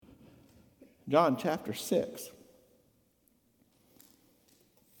John chapter 6.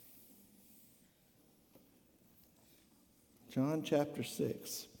 John chapter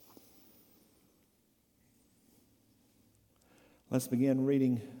 6. Let's begin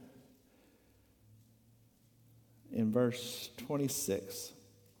reading in verse 26.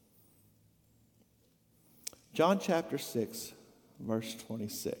 John chapter 6, verse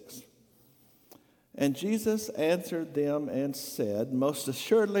 26. And Jesus answered them and said, Most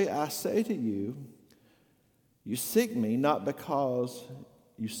assuredly I say to you, you seek me not because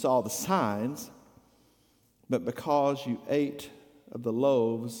you saw the signs, but because you ate of the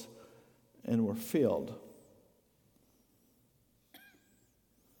loaves and were filled.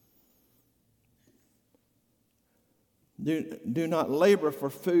 Do not labor for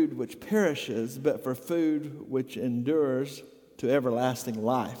food which perishes, but for food which endures to everlasting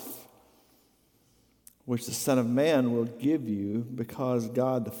life, which the Son of Man will give you, because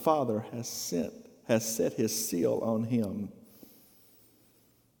God the Father has set his seal on him.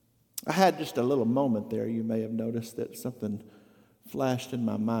 I had just a little moment there. You may have noticed that something flashed in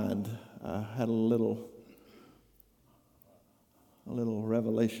my mind. I had a little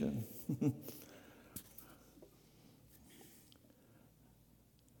revelation.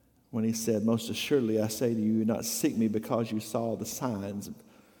 When he said, Most assuredly I say to you, you not seek me because you saw the signs,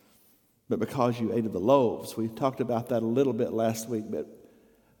 but because you ate of the loaves. We talked about that a little bit last week, but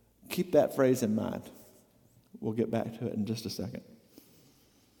keep that phrase in mind. We'll get back to it in just a second.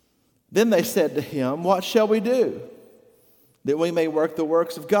 Then they said to him, What shall we do, that we may work the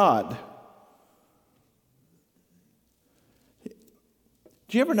works of God? Do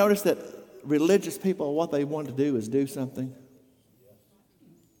you ever notice that religious people, what they want to do is do something?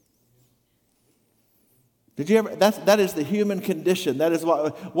 Did you ever? That is the human condition. That is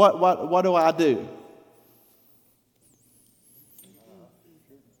what do I do?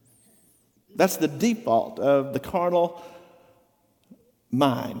 That's the default of the carnal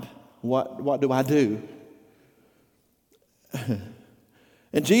mind. What do I do?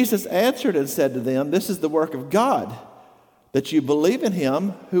 And Jesus answered and said to them, This is the work of God, that you believe in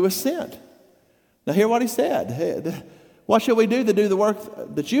him who was sent. Now hear what he said. Hey, what shall we do to do the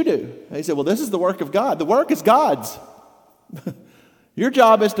work that you do? And he said, Well, this is the work of God. The work is God's. Your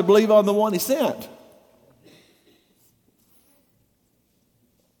job is to believe on the one he sent.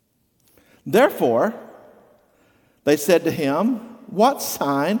 Therefore, they said to him, What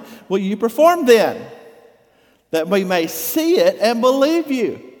sign will you perform then, that we may see it and believe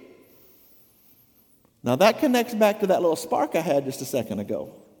you? Now that connects back to that little spark I had just a second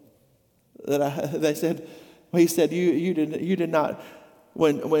ago. They said, he said, you did not,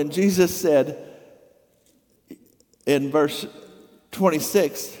 when Jesus said in verse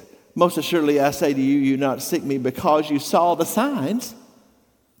 26, Most assuredly I say to you, you not seek me because you saw the signs,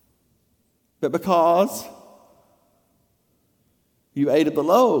 but because you ate of the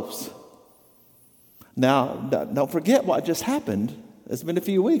loaves. Now, don't forget what just happened. It's been a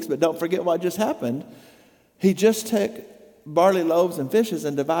few weeks, but don't forget what just happened. He just took barley loaves and fishes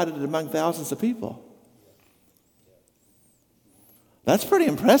and divided it among thousands of people. That's pretty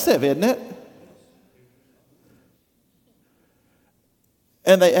impressive, isn't it?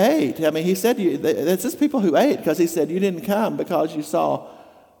 And they ate. I mean, he said, it's just people who ate, because he said, you didn't come because you saw.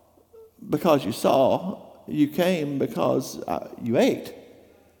 You came because you ate.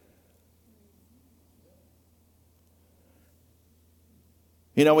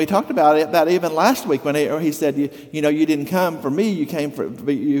 You know, we talked about that even last week when he said, you didn't come for me, you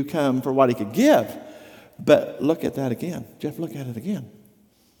come for what he could give. But look at that again. Jeff, look at it again.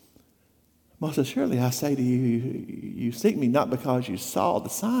 Most assuredly I say to you, you seek me not because you saw the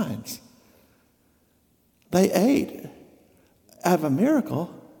signs. They ate of a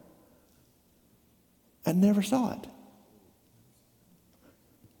miracle and never saw it.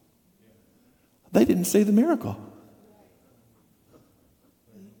 They didn't see the miracle.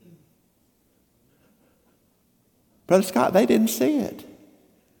 Brother Scott, they didn't see it.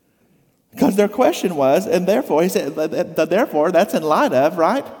 Because their question was, and therefore, he said, therefore, that's in light of,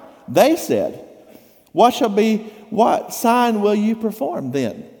 right? They said, what sign will you perform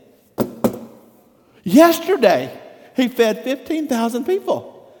then? Yesterday, he fed 15,000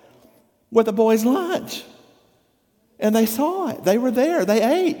 people with a boy's lunch. And they saw it. They were there. They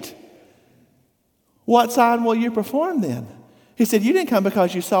ate. What sign will you perform then? He said, you didn't come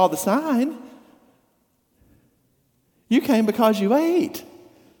because you saw the sign. You came because you ate.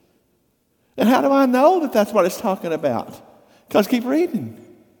 And how do I know that that's what it's talking about? Because keep reading.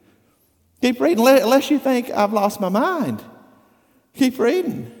 Keep reading, unless you think I've lost my mind. Keep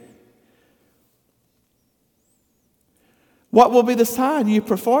reading. What will be the sign you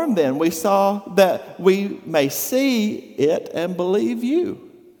perform then? We saw that we may see it and believe you.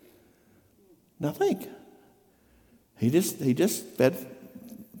 Now think. He just fed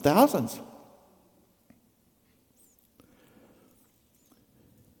thousands.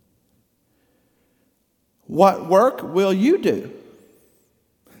 What work will you do?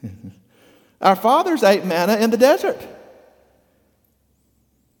 Our fathers ate manna in the desert.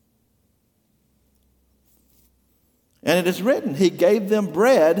 And it is written, he gave them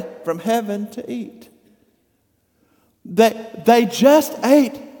bread from heaven to eat. They just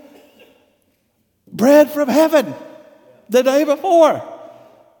ate bread from heaven the day before.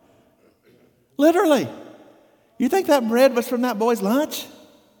 Literally. You think that bread was from that boy's lunch?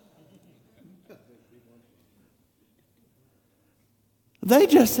 They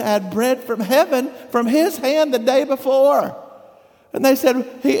just had bread from heaven from his hand the day before. And they said,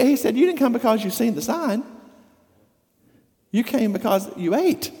 he said, you didn't come because you've seen the sign. You came because you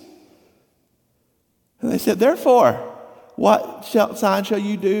ate. And they said, therefore, what sign shall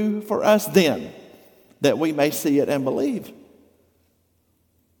you do for us then, that we may see it and believe?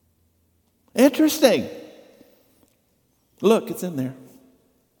 Interesting. Look, it's in there.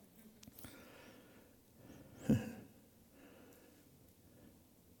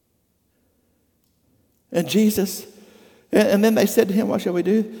 And Jesus, and then they said to him, what shall we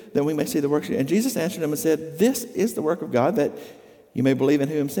do? That we may see the works. And Jesus answered them and said, this is the work of God, that you may believe in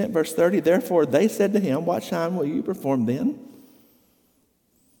whom he sent. Verse 30, therefore they said to him, what sign will you perform then?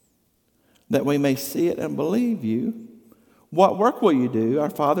 That we may see it and believe you. What work will you do? Our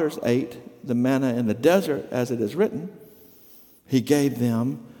fathers ate the manna in the desert, as it is written. He gave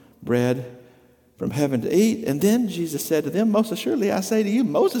them bread from heaven to eat. And then Jesus said to them, most assuredly I say to you,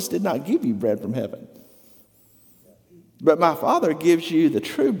 Moses did not give you bread from heaven, but my Father gives you the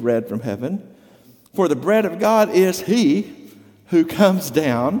true bread from heaven. For the bread of God is he who comes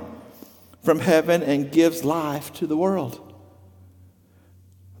down from heaven and gives life to the world.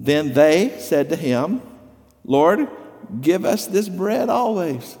 Then they said to him, Lord, give us this bread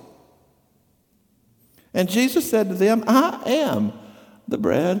always. And Jesus said to them, I am the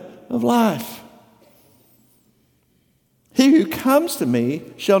bread of life. He who comes to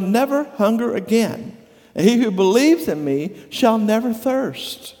me shall never hunger again. And he who believes in me shall never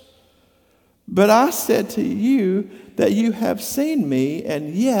thirst. But I said to you that you have seen me,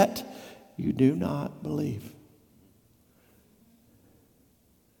 and yet you do not believe.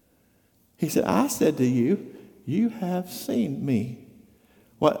 He said, I said to you, you have seen me.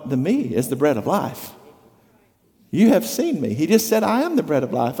 What? The me is the bread of life. You have seen me. He just said, I am the bread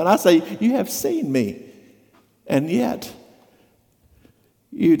of life. And I say, you have seen me, and yet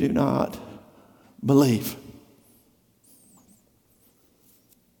you do not believe.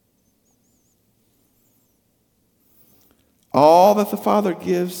 All that the Father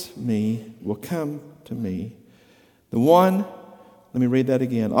gives me will come to me. Let me read that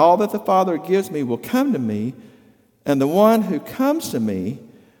again. All that the Father gives me will come to me, and the one who comes to me,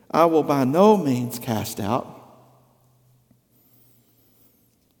 I will by no means cast out.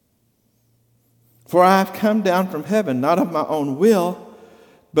 For I have come down from heaven, not of my own will,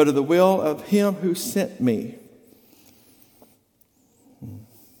 but of the will of him who sent me.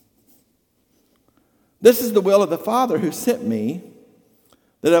 This is the will of the Father who sent me,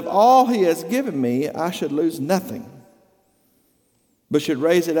 that of all he has given me, I should lose nothing, but should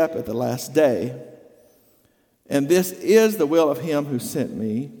raise it up at the last day. And this is the will of him who sent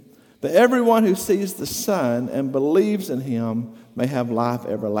me, that everyone who sees the Son and believes in him may have life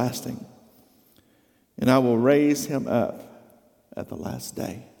everlasting. And I will raise him up at the last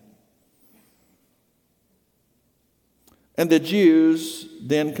day. And the Jews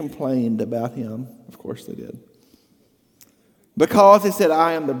then complained about him. Of course they did. Because he said,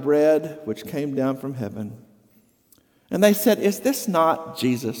 I am the bread which came down from heaven. And they said, is this not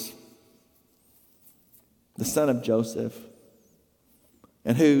Jesus, the son of Joseph,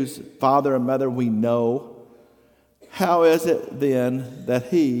 and whose father and mother we know? How is it then that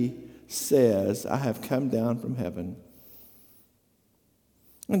he says, I have come down from heaven?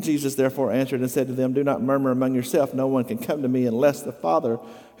 And Jesus therefore answered and said to them, do not murmur among yourselves. No one can come to me unless the Father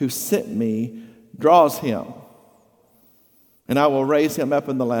who sent me draws him. And I will raise him up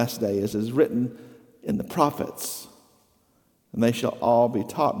in the last day, as is written in the prophets. And they shall all be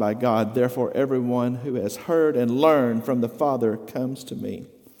taught by God. Therefore everyone who has heard and learned from the Father comes to me.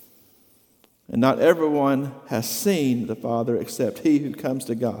 And not everyone has seen the Father except he who comes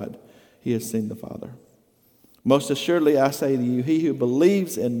to God. He has seen the Father. Most assuredly, I say to you, he who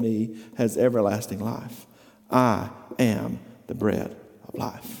believes in me has everlasting life. I am the bread of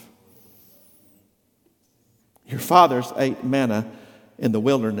life. Your fathers ate manna in the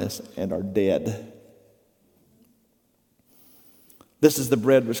wilderness and are dead. This is the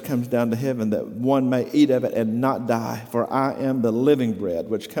bread which comes down to heaven, that one may eat of it and not die. For I am the living bread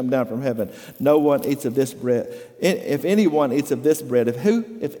which come down from heaven. No one eats of this bread. If anyone eats of this bread,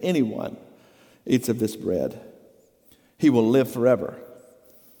 if anyone eats of this bread, he will live forever.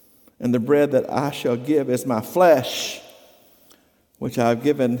 And the bread that I shall give is my flesh, which I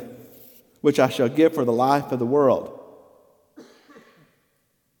shall give for the life of the world.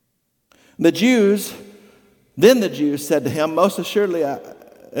 Then the Jews said to him, most assuredly,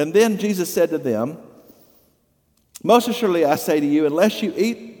 and then Jesus said to them, most assuredly I say to you, unless you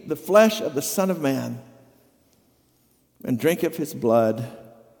eat the flesh of the Son of Man and drink of his blood,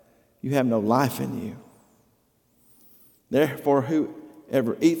 you have no life in you. Therefore,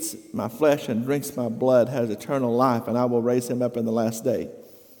 whoever eats my flesh and drinks my blood has eternal life, and I will raise him up in the last day.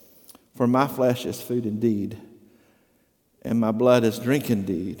 For my flesh is food indeed, and my blood is drink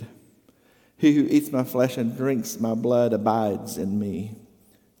indeed. He who eats my flesh and drinks my blood abides in me,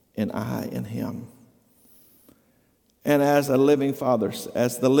 and I in him. And as the living Father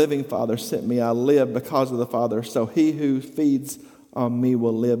sent me, I live because of the Father. So he who feeds on me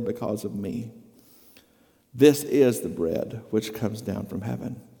will live because of me. This is the bread which comes down from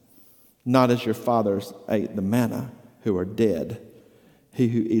heaven. Not as your fathers ate the manna, who are dead. He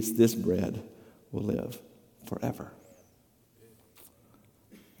who eats this bread will live forever.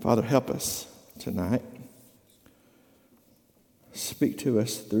 Father, help us tonight. Speak to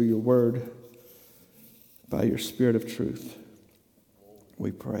us through your word, by your Spirit of truth.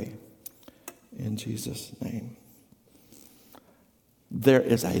 We pray in Jesus' name. There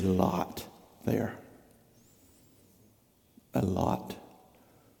is a lot there. A lot.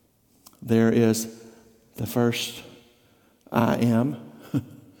 There is the first I am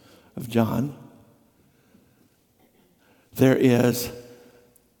of John. There is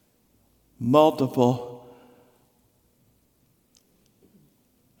multiple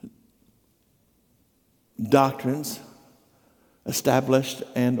doctrines established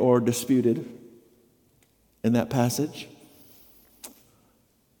and or disputed in that passage.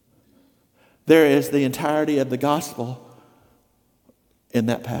 There is the entirety of the gospel in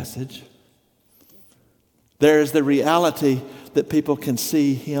that passage. There is the reality that people can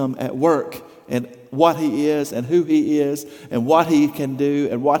see him at work and what he is and who he is and what he can do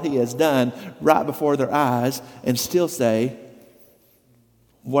and what he has done right before their eyes and still say,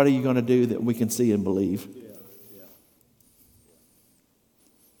 what are you going to do that we can see and believe?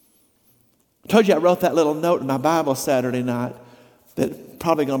 I told you I wrote that little note in my Bible Saturday night that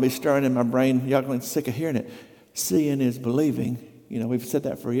probably going to be stirring in my brain. Y'all going to be sick of hearing it. Seeing is believing. You know, we've said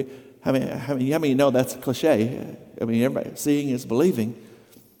that for you. How many know that's a cliche? I mean, everybody, seeing is believing.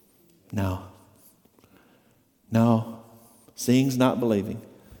 No. Seeing's not believing.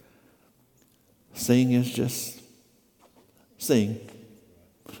 Seeing is just seeing.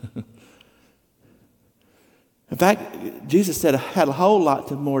 In fact, Jesus said had a whole lot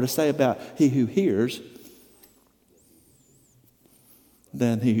more to say about he who hears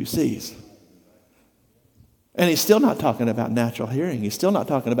than he who sees. And he's still not talking about natural hearing. He's still not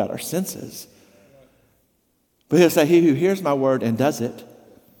talking about our senses. But he'll say, he who hears my word and does it.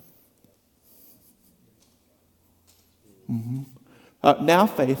 Now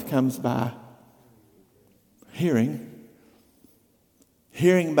faith comes by hearing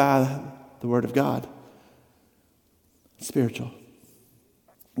by the word of God. Spiritual.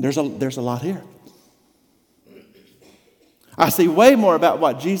 There's a lot here. I see way more about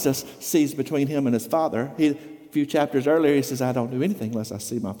what Jesus sees between him and his Father. A few chapters earlier, he says, I don't do anything unless I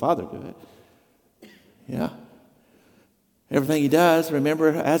see my Father do it. Yeah. Everything he does, remember,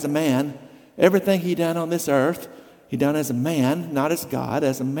 as a man, everything he done on this earth, he done as a man, not as God,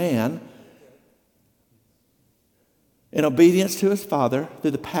 as a man, in obedience to his Father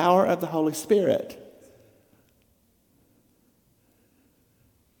through the power of the Holy Spirit.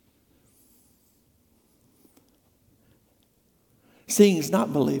 Seeing is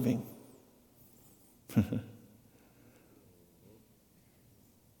not believing.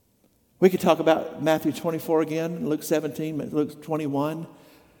 We could talk about Matthew 24 again, Luke 17, Luke 21,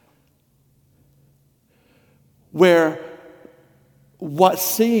 where what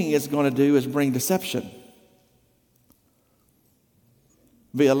seeing is going to do is bring deception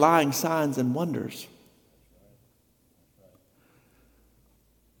via lying signs and wonders.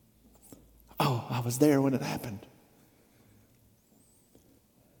 Oh, I was there when it happened.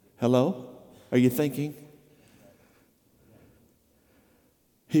 Hello? Are you thinking?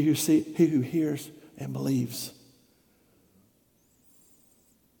 He who hears and believes.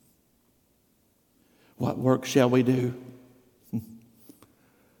 What work shall we do?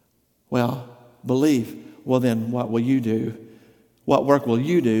 Well, believe. Well, then what will you do? What work will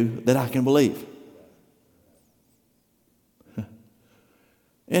you do that I can believe?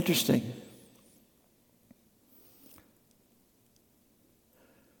 Interesting.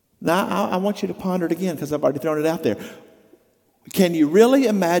 Now, I want you to ponder it again because I've already thrown it out there. Can you really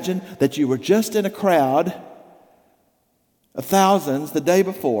imagine that you were just in a crowd of thousands the day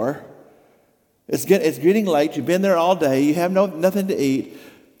before? It's getting late. You've been there all day. You have nothing to eat.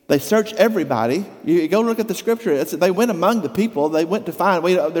 They search everybody. You go look at the scripture. They went among the people. They went to find,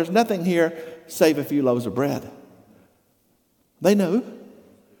 there's nothing here save a few loaves of bread. They knew.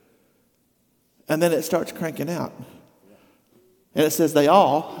 And then it starts cranking out. And it says they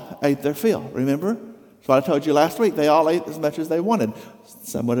all ate their fill. Remember? That's what I told you last week. They all ate as much as they wanted.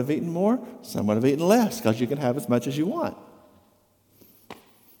 Some would have eaten more. Some would have eaten less because you can have as much as you want.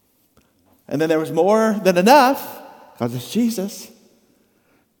 And then there was more than enough because it's Jesus.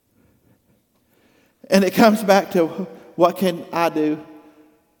 And it comes back to what can I do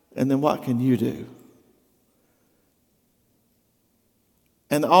and then what can you do?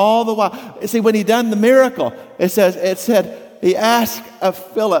 And all the while, see, when he done the miracle, it said he asked of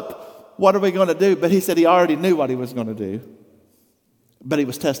Philip, what are we going to do? But he said he already knew what he was going to do. But he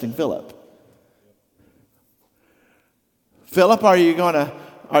was testing Philip. Philip, are you going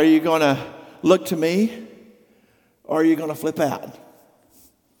to look to me, or are you going to flip out?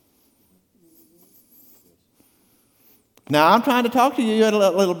 Now, I'm trying to talk to you a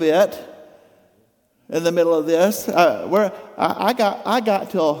little bit in the middle of this. Where I got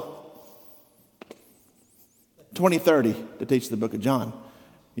till 2030 to teach the book of John.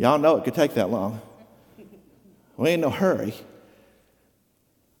 Y'all know it could take that long. We ain't no hurry.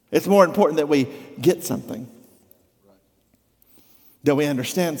 It's more important that we get something, that we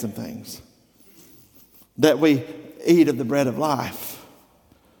understand some things, that we eat of the bread of life,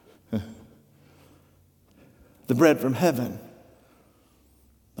 the bread from heaven.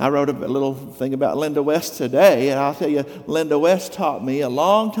 I wrote a little thing about Linda West today, and I'll tell you, Linda West taught me a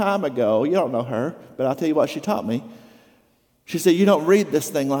long time ago. You don't know her, but I'll tell you what she taught me. She said, you don't read this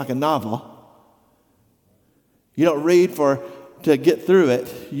thing like a novel. You don't read to get through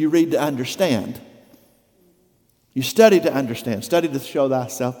it. You read to understand. You study to understand. Study to show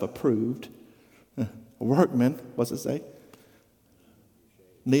thyself approved. A workman, what's it say?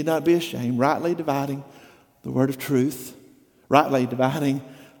 Need not be ashamed. Rightly dividing the word of truth. Rightly dividing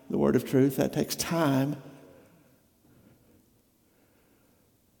the word of truth. That takes time.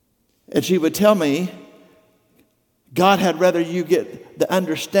 And she would tell me, God had rather you get the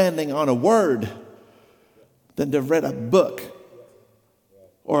understanding on a word than to have read a book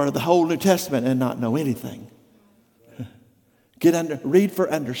or the whole New Testament and not know anything. Read for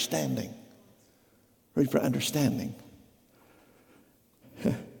understanding. Read for understanding.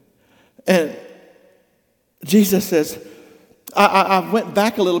 And Jesus says, I went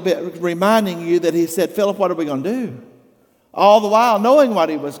back a little bit reminding you that he said, Philip, what are we going to do? All the while knowing what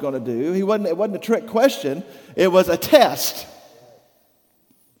he was going to do. It wasn't a trick question. It was a test.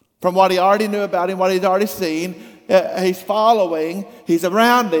 From what he already knew about him, what he'd already seen. He's following. He's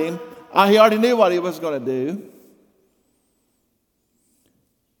around him. He already knew what he was going to do.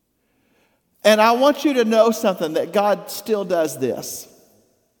 And I want you to know something, that God still does this.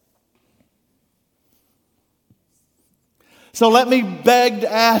 So let me beg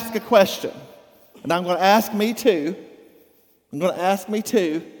to ask a question. And I'm going to ask me too.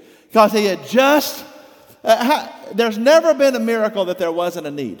 Because he had just, there's never been a miracle that there wasn't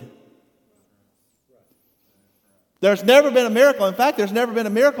a need. There's never been a miracle. In fact, there's never been a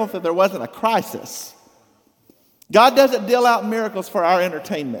miracle that there wasn't a crisis. God doesn't deal out miracles for our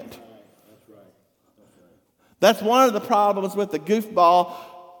entertainment. That's one of the problems with the goofball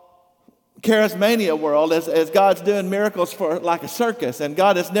charismania world, as God's doing miracles for like a circus, and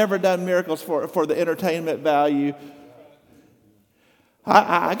God has never done miracles for the entertainment value.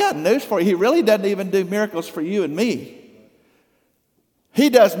 I got news for you. He really doesn't even do miracles for you and me. He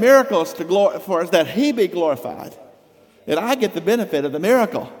does miracles for us that he be glorified, and I get the benefit of the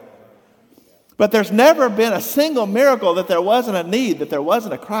miracle. But there's never been a single miracle that there wasn't a need, that there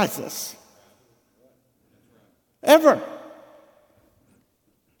wasn't a crisis. Ever.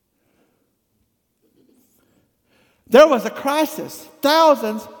 There was a crisis.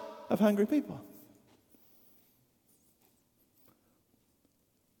 Thousands of hungry people.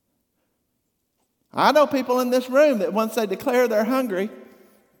 I know people in this room that once they declare they're hungry,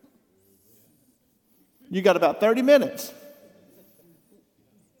 you got about 30 minutes.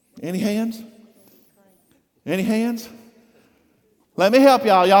 Any hands? Any hands? Let me help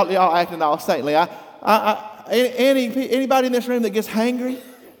y'all. Y'all acting all saintly. Anybody in this room that gets hangry?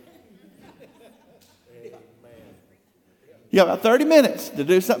 You have about 30 minutes to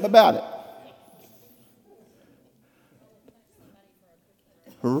do something about it.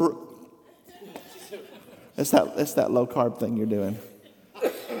 It's that low carb thing you're doing.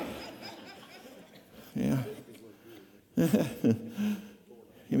 Yeah. Let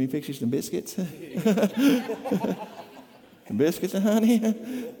me fix you some biscuits. Some biscuits and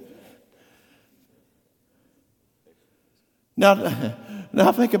honey.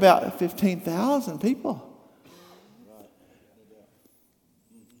 Now think about 15,000 people.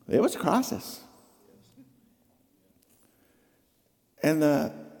 It was a crisis. And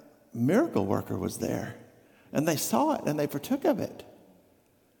the miracle worker was there. And they saw it and they partook of it.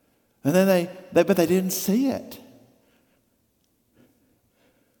 And then but they didn't see it.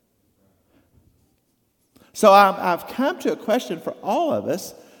 So I've come to a question for all of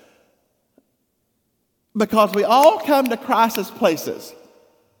us, because we all come to crisis places.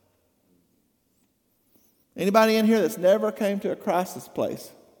 Anybody in here that's never came to a crisis place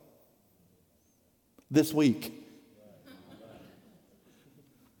this week?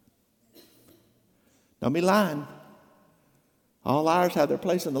 Don't be lying. All liars have their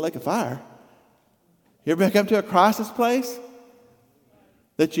place in the lake of fire. You ever come to a crisis place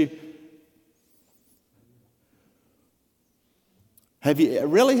that you... Have you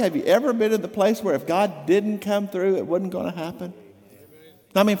ever been in the place where if God didn't come through, it wasn't going to happen?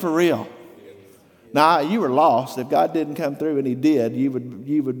 I mean, for real. Now, you were lost. If God didn't come through and He did, you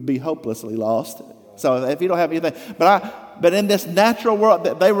would be hopelessly lost. So if you don't have anything, but in this natural world,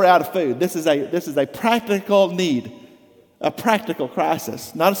 they were out of food. This is a practical need, a practical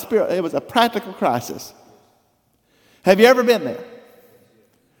crisis, not a spirit. It was a practical crisis. Have you ever been there?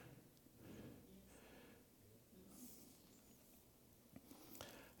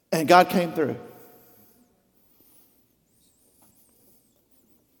 And God came through.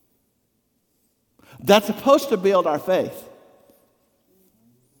 That's supposed to build our faith.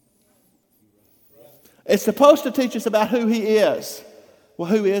 It's supposed to teach us about who He is. Well,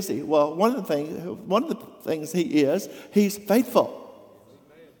 who is He? Well, one of the things He is, He's faithful.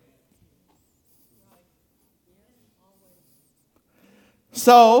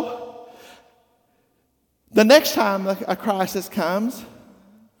 So, the next time a crisis comes,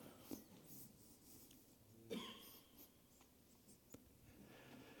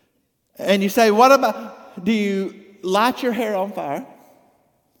 and you say, do you light your hair on fire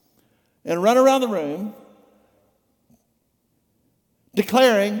and run around the room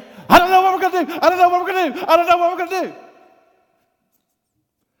declaring, I don't know what we're going to do, I don't know what we're going to do, I don't know what we're going to do.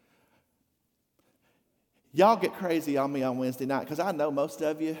 Y'all get crazy on me on Wednesday night because I know most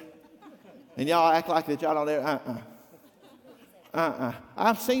of you, and y'all act like that y'all don't ever,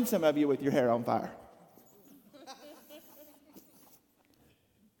 I've seen some of you with your hair on fire.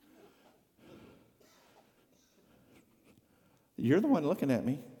 You're the one looking at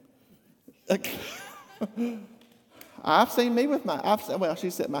me. I've seen me with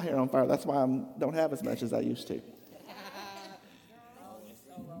she set my hair on fire. That's why I don't have as much as I used to.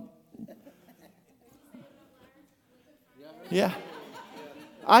 Yeah.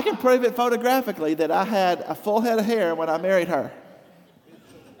 I can prove it photographically that I had a full head of hair when I married her.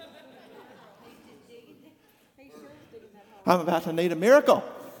 I'm about to need a miracle.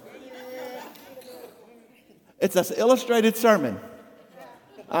 It's an illustrated sermon.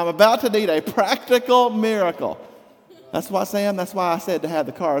 I'm about to need a practical miracle. That's why I said to have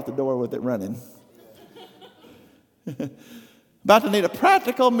the car at the door with it running. About to need a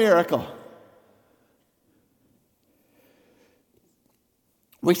practical miracle.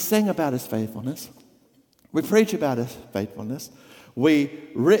 We sing about His faithfulness. We preach about His faithfulness. We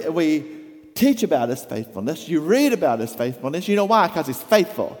teach about His faithfulness. You read about His faithfulness. You know why? Because He's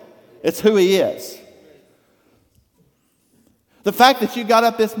faithful. It's who He is. The fact that you got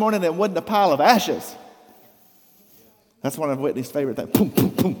up this morning and wasn't a pile of ashes. That's one of Whitney's favorite things. Boom, boom,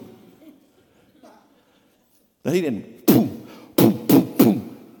 boom. That he didn't boom, boom, boom,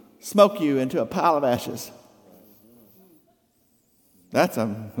 boom, smoke you into a pile of ashes. That's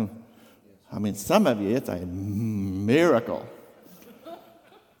some of you, it's a miracle.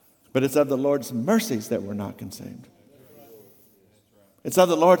 But it's of the Lord's mercies that we're not consumed. It's of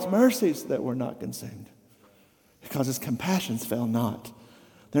the Lord's mercies that we're not consumed. Because His compassions fail not.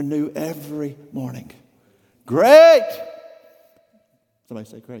 They're new every morning. Great! Somebody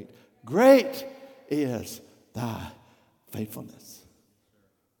say great. Great is thy faithfulness.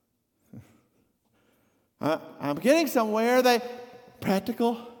 I'm getting somewhere.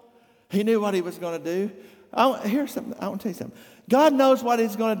 Practical. He knew what He was going to do. I want to tell you something. God knows what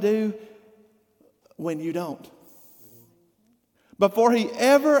He's going to do when you don't. Before he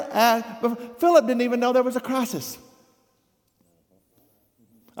ever asked, Philip didn't even know there was a crisis.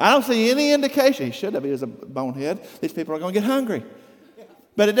 I don't see any indication. He should have. He was a bonehead. These people are going to get hungry.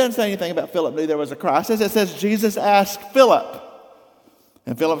 But it doesn't say anything about Philip knew there was a crisis. It says Jesus asked Philip.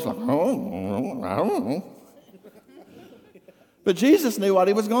 And Philip's like, oh, I don't know. But Jesus knew what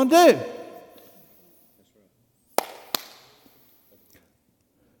he was going to do.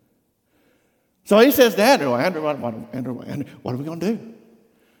 So he says to Andrew, what are we going to do?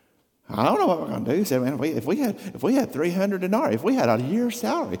 I don't know what we're going to do. He said, man, if we had 300 denarii, if we had a year's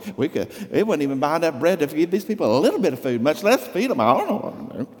salary, it wouldn't even buy enough bread to give these people a little bit of food, much less feed them. I don't know what I'm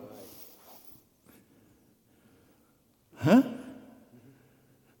going to do. Huh?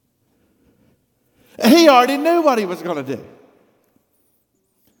 He already knew what he was going to do.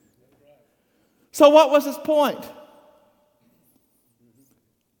 So what was his point?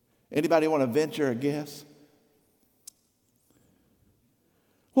 Anybody want to venture a guess?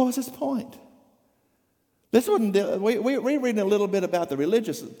 What was his point? This wouldn't. We're reading a little bit about the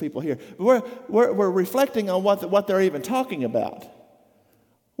religious people here. We're reflecting on what they're even talking about.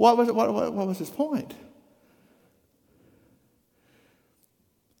 What was his point?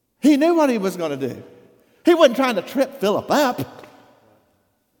 He knew what he was going to do. He wasn't trying to trip Philip up.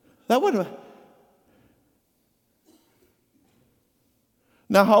 That wouldn't.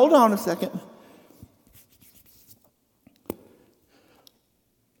 Now hold on a second.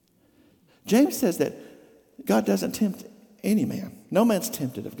 James says that God doesn't tempt any man. No man's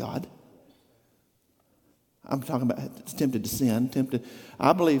tempted of God. I'm talking about tempted to sin.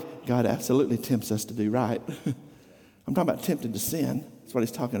 I believe God absolutely tempts us to do right. I'm talking about tempted to sin. That's what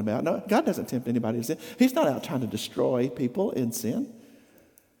he's talking about. No, God doesn't tempt anybody to sin. He's not out trying to destroy people in sin.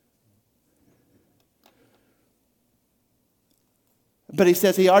 But he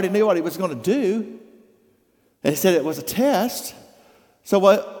says he already knew what he was going to do. And he said it was a test. So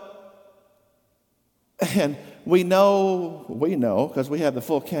what? And we know, because we have the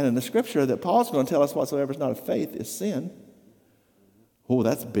full canon of Scripture, that Paul's going to tell us whatsoever is not of faith is sin. Oh,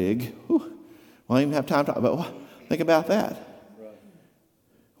 that's big. Whew. We don't even have time to talk about. Think about that.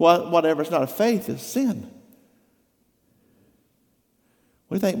 Whatever is not of faith is sin.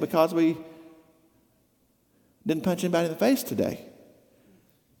 What do you think? Because we didn't punch anybody in the face today,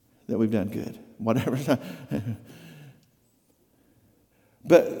 that we've done good. Whatever's not.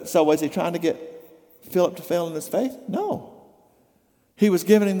 But so was he trying to get Philip to fail in his faith? No. He was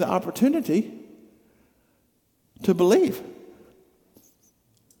giving him the opportunity to believe.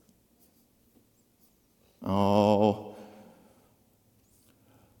 Oh.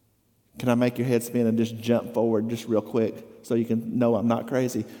 Can I make your head spin and just jump forward just real quick so you can know I'm not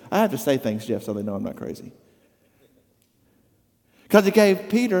crazy? I have to say things, Jeff, so they know I'm not crazy. Because he gave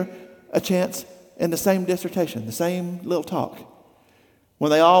Peter a chance in the same dissertation, the same little talk. When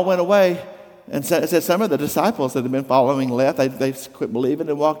they all went away, and it said some of the disciples that had been following left. They quit believing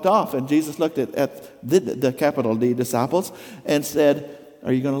and walked off. And Jesus looked at the capital D disciples and said,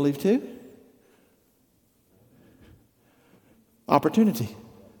 are you going to leave too? Opportunity.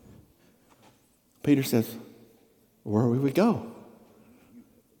 Peter says, where will we go?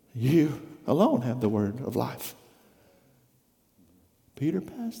 You alone have the word of life. Peter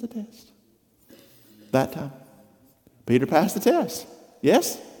passed the test. That time. Peter passed the test.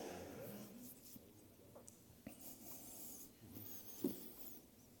 Yes?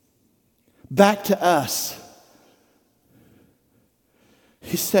 Back to us.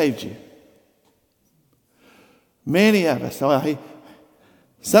 He saved you. Many of us,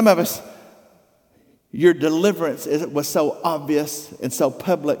 some of us, your deliverance was so obvious and so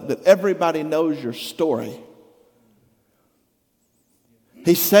public that everybody knows your story.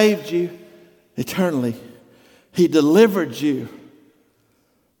 He saved you eternally. He delivered you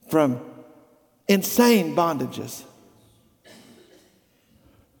from insane bondages.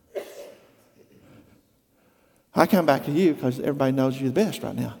 I come back to you because everybody knows you're the best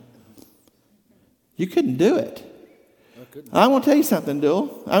right now. You couldn't do it. I want to tell you something,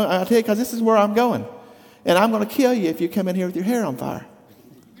 Duel. I'll tell you because this is where I'm going. And I'm going to kill you if you come in here with your hair on fire.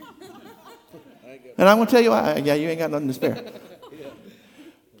 And I'm going to tell you why. Yeah, you ain't got nothing to spare.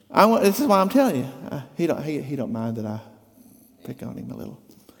 This is why I'm telling you. He don't mind that I pick on him a little.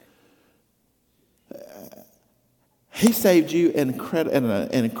 He saved you in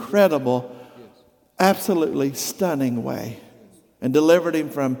an incredible, absolutely stunning way, and delivered him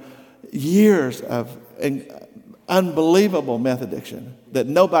from years of unbelievable meth addiction that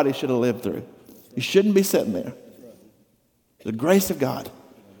nobody should have lived through. You shouldn't be sitting there. The grace of God.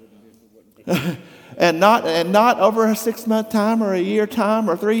 And not over a 6-month time or a year time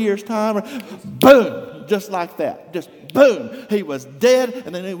or 3 years time. Or, boom, just like that. Just boom. He was dead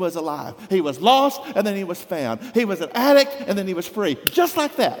and then he was alive. He was lost and then he was found. He was an addict and then he was free. Just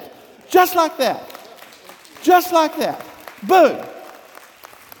like that. Just like that. Just like that. Boom.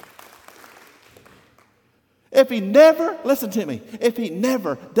 If he never, listen to me, if he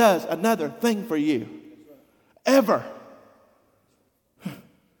never does another thing for you, ever,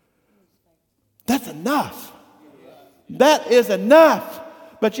 that's enough. That is enough.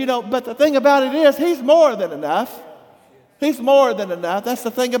 But but the thing about it is, he's more than enough. He's more than enough. That's the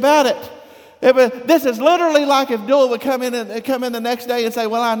thing about it. This is literally like if Duel would come in the next day and say,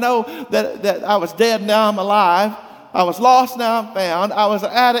 well, I know that I was dead, now I'm alive. I was lost, now I'm found. I was an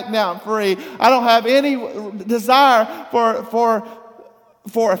addict, now I'm free. I don't have any desire for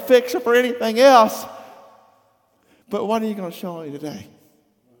a fix or for anything else. But what are you going to show me today?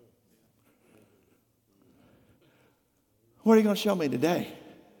 What are you going to show me today?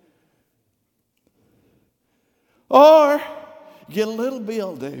 Or get a little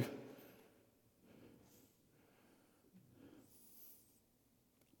bill due.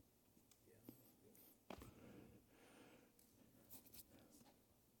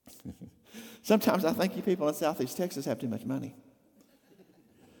 Sometimes I think you people in Southeast Texas have too much money.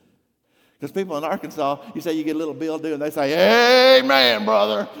 Because people in Arkansas, you say you get a little bill due, and they say, amen,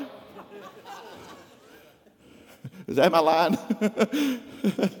 brother. Is that my line?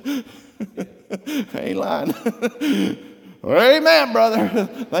 I ain't lying. Amen, brother.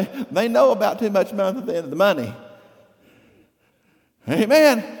 They know about too much money at the end of the money.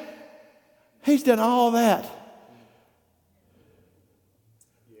 Amen. He's done all that.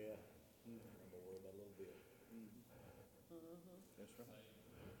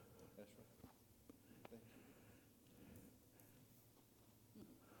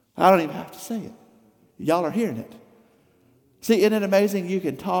 I don't even have to say it. Y'all are hearing it. See, isn't it amazing you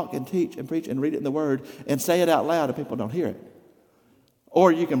can talk and teach and preach and read it in the Word and say it out loud and people don't hear it?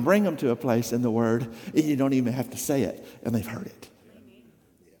 Or you can bring them to a place in the Word and you don't even have to say it and they've heard it.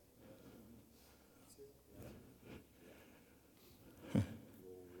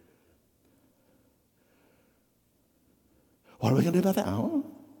 What are we going to do about that? I don't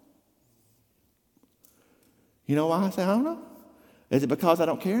know. You know why I say I don't know? Is it because I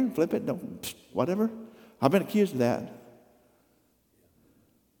don't care? Flip it? Don't, whatever? I've been accused of that.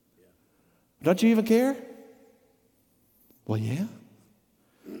 Don't you even care? Well, yeah.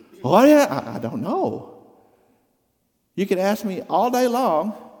 Well, yeah, I don't know. You can ask me all day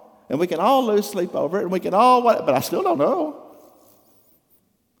long, and we can all lose sleep over it, and we can all, but I still don't know.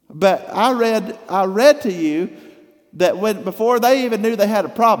 But I read to you that before they even knew they had a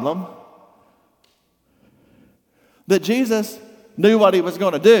problem, that Jesus knew what he was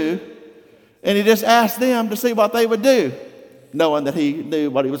going to do, and he just asked them to see what they would do, knowing that he knew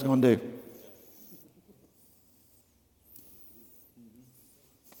what he was going to do.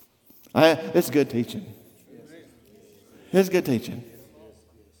 It's good teaching. It's good teaching.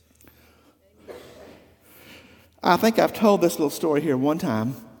 I think I've told this little story here one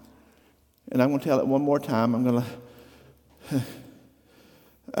time, and I'm going to tell it one more time. I'm going to...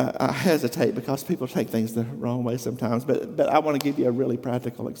 I hesitate because people take things the wrong way sometimes, but I want to give you a really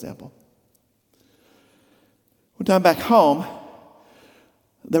practical example. One time back home,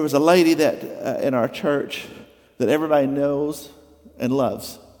 there was a lady that in our church that everybody knows and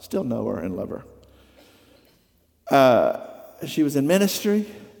loves. Still know her and love her. She was in ministry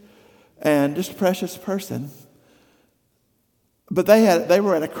and just a precious person. But they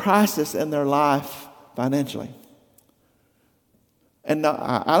were at a crisis in their life financially. And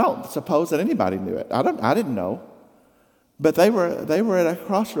I don't suppose that anybody knew it. I didn't know. But they were at a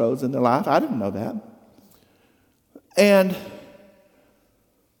crossroads in their life. I didn't know that. And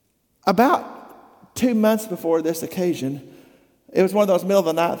about 2 months before this occasion, it was one of those middle of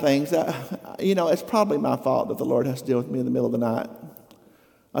the night things that, it's probably my fault that the Lord has to deal with me in the middle of the night.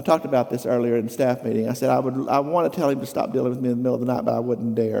 I talked about this earlier in staff meeting. I said I want to tell him to stop dealing with me in the middle of the night, but I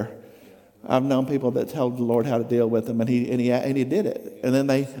wouldn't dare. I've known people that told the Lord how to deal with them, and he did it. And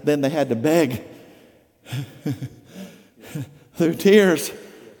then they had to beg through tears.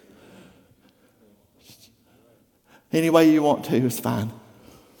 Any way you want to is fine.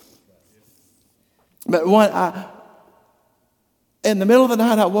 But in the middle of the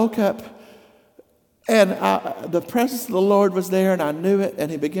night, I woke up, and the presence of the Lord was there, and I knew it,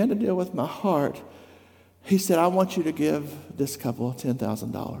 and he began to deal with my heart. He said, I want you to give this couple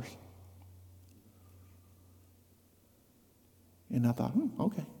 $10,000. And I thought,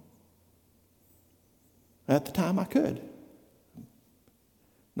 okay. At the time, I could.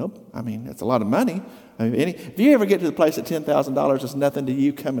 Nope. I mean, it's a lot of money. I mean, if you ever get to the place at $10,000 is nothing to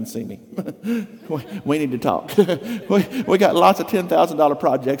you, come and see me. We need to talk. we got lots of $10,000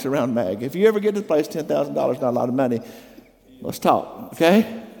 projects around Mag. If you ever get to the place, $10,000 not a lot of money. Let's talk,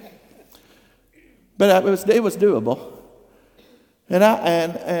 okay? But it was doable.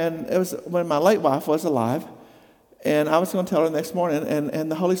 And it was when my late wife was alive, and I was going to tell her the next morning,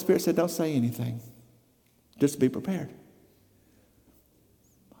 and the Holy Spirit said, don't say anything. Just be prepared.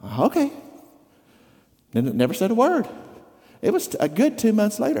 Okay. Never said a word. It was a good 2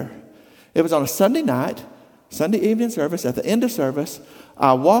 months later. It was on a Sunday night, Sunday evening service. At the end of service,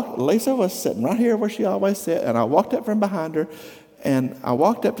 Lisa was sitting right here where she always sat, and I walked up from behind her, and I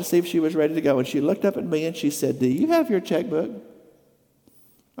walked up to see if she was ready to go, and she looked up at me, and she said, do you have your checkbook?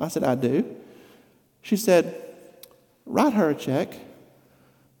 I said, I do. She said, write her a check.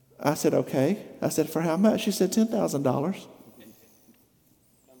 I said, okay. I said, for how much? She said, $10,000.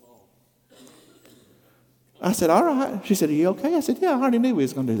 I said, all right. She said, are you okay? I said, yeah, I already knew we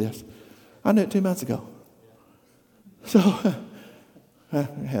was going to do this. I knew it 2 months ago. So,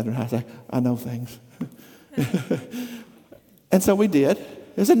 Heather, I said, I know things. And so we did.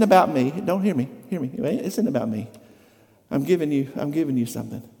 This isn't about me. Don't hear me. Hear me. It isn't about me. I'm giving you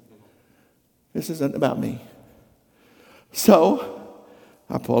something. This isn't about me. So,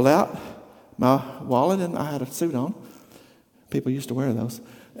 I pulled out my wallet, and I had a suit on. People used to wear those.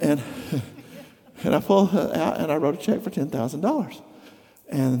 And I pulled it out, and I wrote a check for $10,000.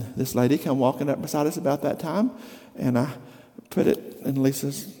 And this lady come walking up beside us about that time, and I put it in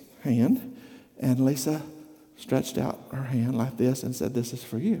Lisa's hand, and Lisa stretched out her hand like this and said, this is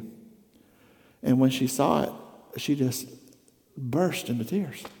for you. And when she saw it, she just burst into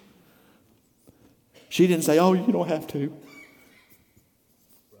tears. She didn't say, oh, you don't have to.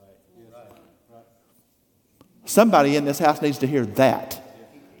 Somebody in this house needs to hear that.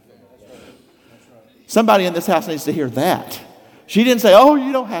 Somebody in this house needs to hear that. She didn't say, oh,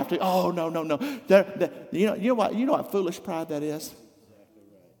 you don't have to. Oh, no. You know what foolish pride that is?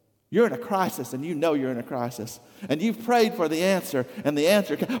 You're in a crisis, and you know you're in a crisis. And you've prayed for the answer, and the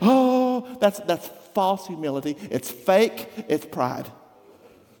answer came. Oh, that's false humility. It's fake. It's pride.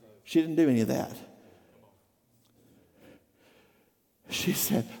 She didn't do any of that. She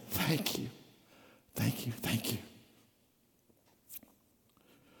said, thank you. Thank you. Thank you.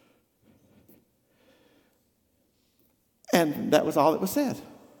 And that was all that was said.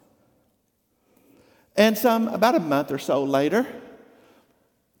 And about a month or so later,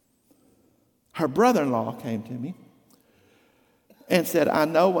 her brother-in-law came to me and said, I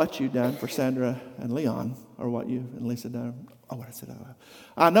know what you've done for Sandra and Leon, or what you and Lisa done. Oh, what I said.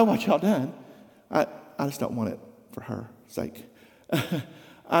 I know what y'all done. I just don't want it for her sake.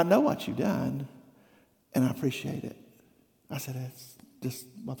 I know what you've done, and I appreciate it. I said, it's just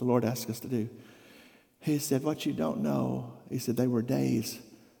what the Lord asked us to do. He said, what you don't know, he said, they were days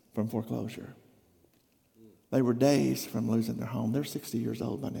from foreclosure. They were days from losing their home. They're 60 years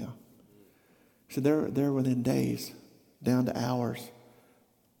old by now. He said, they're within days, down to hours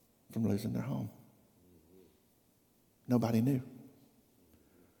from losing their home. Nobody knew.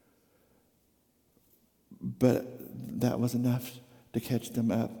 But that was enough to catch them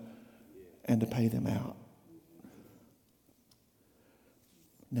up and to pay them out.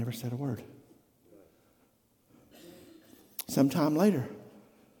 Never said a word. Sometime later,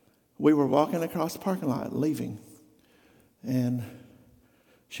 we were walking across the parking lot, leaving. And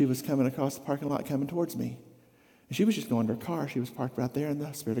she was coming across the parking lot, coming towards me. And she was just going to her car. She was parked right there, and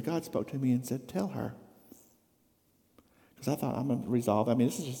the Spirit of God spoke to me and said, tell her. Because I thought, I'm going to resolve. I mean,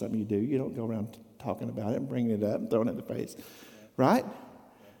 this is just something you do. You don't go around talking about it and bringing it up and throwing it in the face. Right?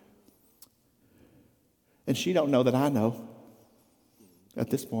 And she don't know that I know at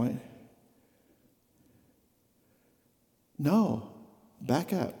this point. No,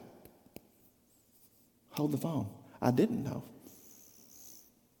 back up. Hold the phone. I didn't know.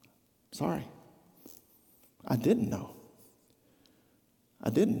 Sorry. I didn't know.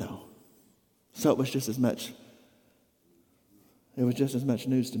 So it was just as much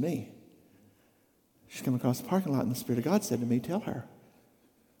news to me. She's come across the parking lot, and the Spirit of God said to me, tell her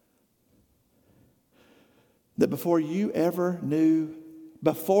that before you ever knew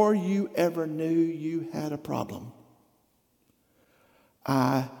you had a problem,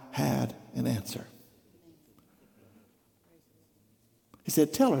 I had an answer. He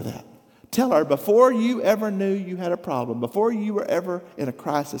said, tell her that. Tell her before you ever knew you had a problem, before you were ever in a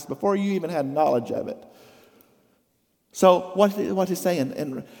crisis, before you even had knowledge of it. So what's he saying?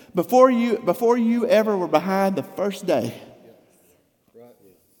 And before you ever were behind the first day.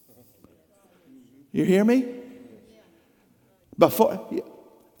 You hear me?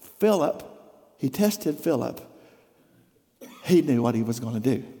 Philip, he tested Philip. He knew what he was going to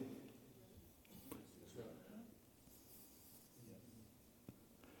do.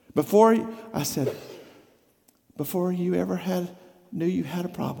 Before you ever knew you had a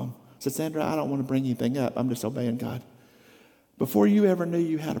problem, I said, Sandra, I don't want to bring anything up. I'm just obeying God. Before you ever knew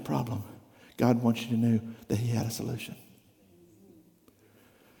you had a problem, God wants you to know that he had a solution.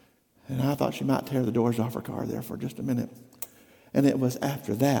 And I thought she might tear the doors off her car there for just a minute. And it was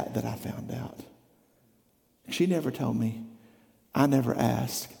after that I found out. She never told me. I never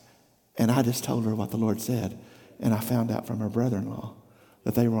asked. And I just told her what the Lord said. And I found out from her brother-in-law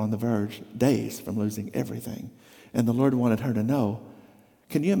that they were on the verge, days from losing everything. And the Lord wanted her to know.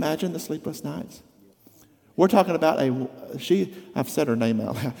 Can you imagine the sleepless nights? We're talking about I've said her name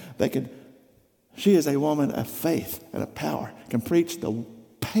out loud. She is a woman of faith and of power, can preach the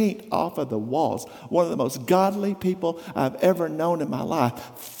paint off of the walls. One of the most godly people I've ever known in my life.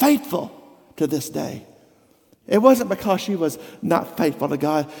 Faithful to this day. It wasn't because she was not faithful to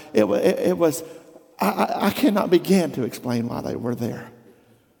God. It was, I cannot begin to explain why they were there.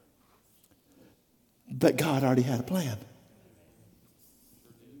 But God already had a plan.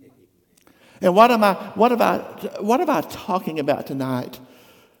 And what am I talking about tonight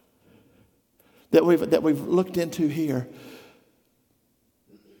that we've looked into here?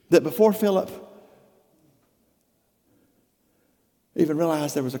 That before Philip even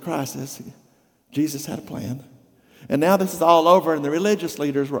realized there was a crisis, Jesus had a plan. And now this is all over, and the religious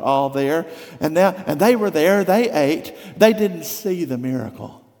leaders were all there. And they were there, they ate. They didn't see the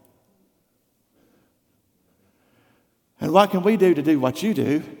miracle. And what can we do to do what you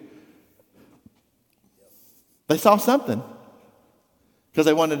do? They saw something because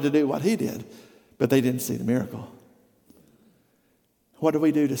they wanted to do what he did, but they didn't see the miracle. What do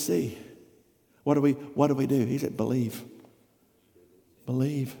we do to see? What do we do? He said, believe.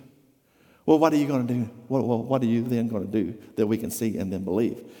 Believe. Well, what are you going to do? What are you then going to do that we can see and then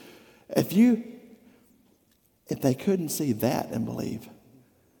believe? If they couldn't see that and believe,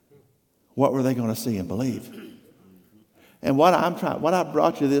 what were they going to see and believe? And what I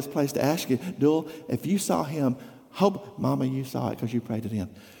brought you to this place to ask you, Duel, if you saw him, Mama, you saw it because you prayed it in.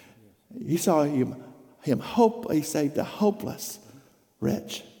 You saw him hope. He saved a hopeless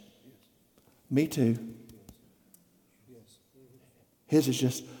wretch. Me too. His is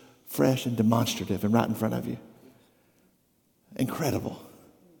just fresh and demonstrative and right in front of you. Incredible.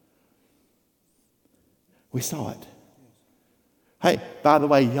 We saw it. Hey, by the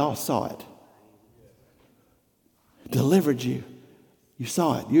way, y'all saw it. Delivered you. You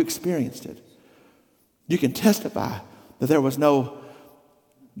saw it. You experienced it. You can testify that there was no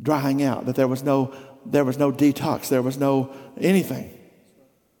drying out, that there was no detox, there was no anything.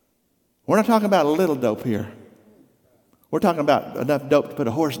 We're not talking about a little dope here. We're talking about enough dope to put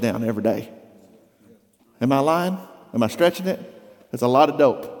a horse down every day. Am I lying? Am I stretching it? It's a lot of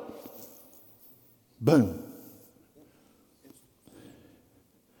dope. Boom.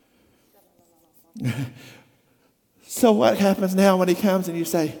 So what happens now when he comes and you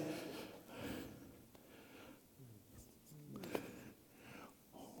say,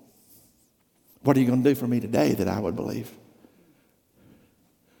 what are you going to do for me today that I would believe?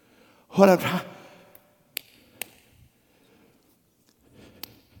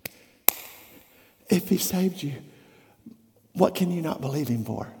 If he saved you, what can you not believe him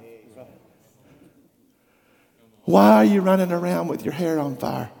for? Why are you running around with your hair on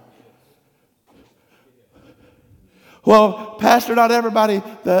fire? Well, Pastor, not everybody,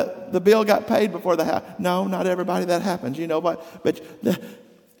 the bill got paid before the house. No, not everybody that happens. You know what? But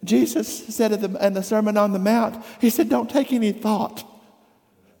Jesus said in the Sermon on the Mount, he said, don't take any thought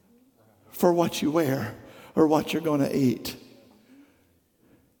for what you wear or what you're going to eat.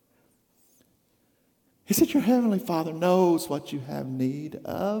 He said, your heavenly Father knows what you have need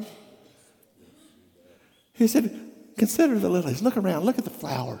of. He said, consider the lilies. Look around. Look at the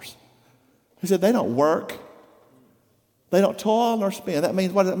flowers. He said, they don't work. They don't toil nor spin. That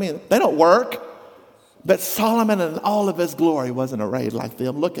means, what does that mean? They don't work. But Solomon in all of his glory wasn't arrayed like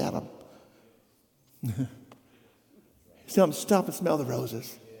them. Look at him. Tell him, stop and smell the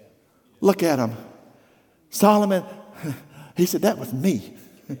roses. Look at him. Solomon, he said, that was me.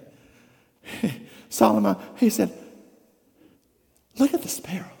 Solomon, he said, look at the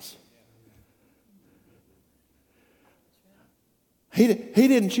sparrows. He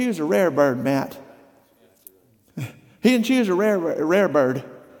didn't choose a rare bird, Matt. He didn't choose a rare bird.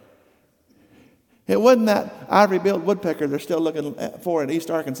 It wasn't that ivory-billed woodpecker they're still looking for in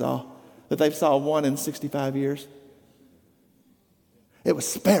East Arkansas that they've saw one in 65 years. It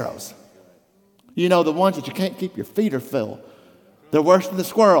was sparrows. You know, the ones that you can't keep your feet full. They're worse than the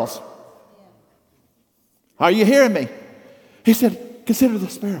squirrels. Are you hearing me? He said, consider the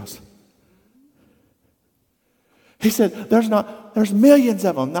sparrows. He said, there's millions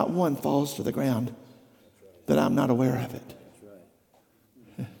of them. Not one falls to the ground that I'm not aware of it.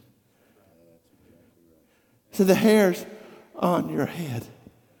 So the hairs on your head.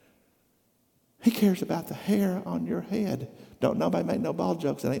 He cares about the hair on your head. Don't nobody make no bald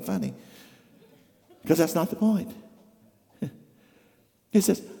jokes. That ain't funny. Because that's not the point. He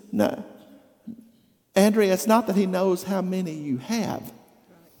says, no, Andrea, it's not that he knows how many you have.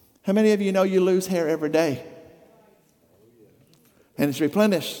 How many of you know you lose hair every day? And it's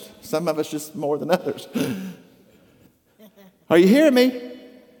replenished. Some of us just more than others. Are you hearing me?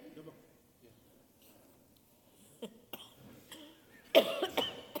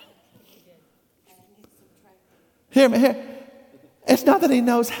 Hear me. Hear. It's not that he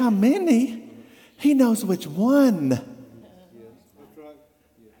knows how many. He knows which one.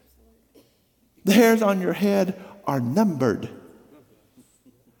 The hairs on your head are numbered.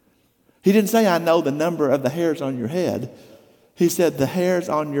 He didn't say, I know the number of the hairs on your head. He said, the hairs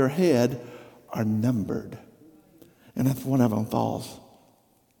on your head are numbered. And if one of them falls,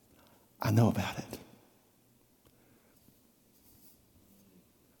 I know about it.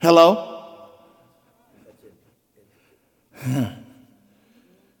 Hello?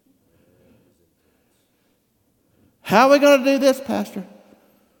 How are we going to do this, Pastor?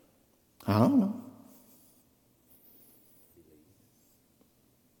 I don't know.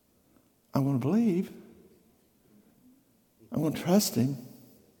 I'm going to believe. I'm going to trust him.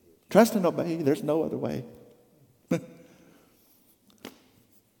 Trust and obey. There's no other way.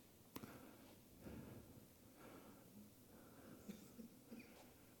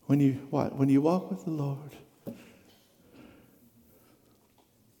 When you walk with the Lord,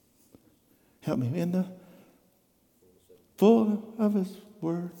 help me in the full of his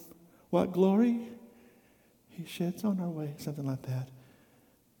word. What glory he sheds on our way. Something like that.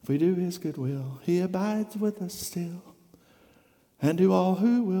 If we do his good will, he abides with us still. And to all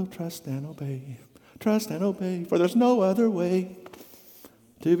who will trust and obey. Trust and obey. For there's no other way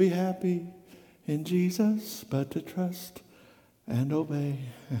to be happy in Jesus but to trust and obey.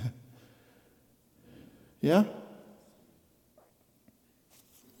 Yeah?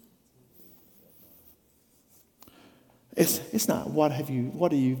 It's not what have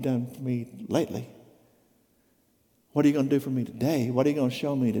you done for me lately? What are you going to do for me today? What are you going to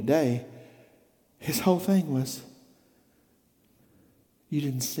show me today? His whole thing was, you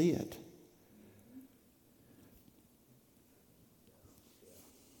didn't see it.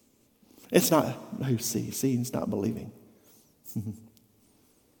 It's not who sees. Seeing is not believing.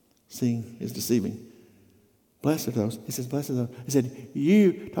 Seeing is deceiving. Blessed are those. He says, blessed are those. He said,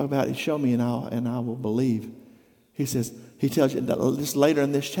 you talk about it, show me and I will believe. He says, he tells you just later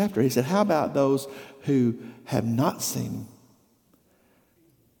in this chapter, he said, how about those who have not seen,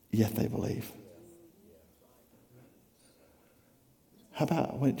 yet they believe? How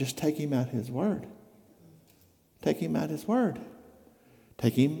about when just take him at his word? Take him at his word.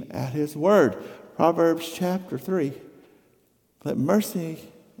 Take him at his word. Proverbs chapter 3. Let mercy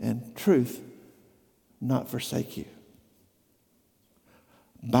and truth not forsake you.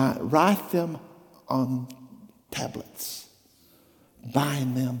 Write them on tablets.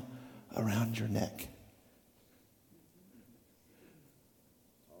 Bind them around your neck.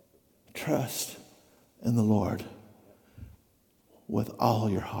 Trust in the Lord with all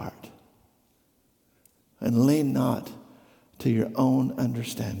your heart. And lean not to your own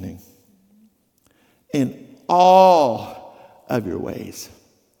understanding. In all of your ways,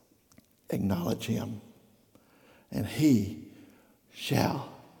 acknowledge him, and he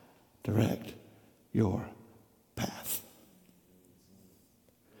shall direct your path.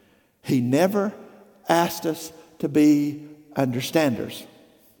 He never asked us to be understanders.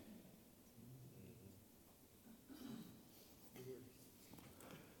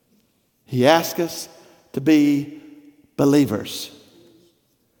 He asked us to be believers.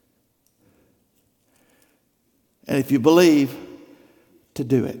 And if you believe, to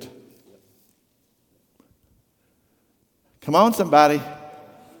do it. Come on, somebody.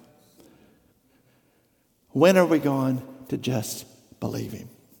 When are we going to just believe him?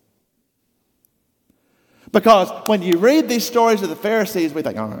 Because when you read these stories of the Pharisees, we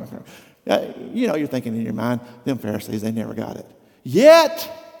think, oh, no. You know, you're thinking in your mind, them Pharisees, they never got it. Yet,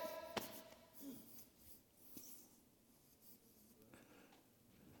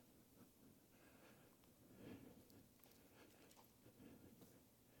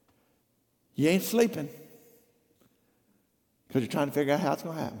 you ain't sleeping because you're trying to figure out how it's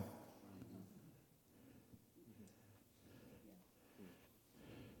going to happen.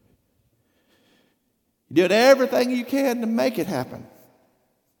 You're doing everything you can to make it happen.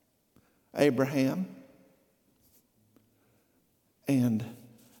 Abraham and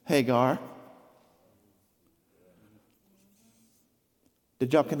Hagar.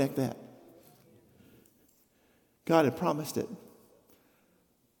 Did y'all connect that? God had promised it.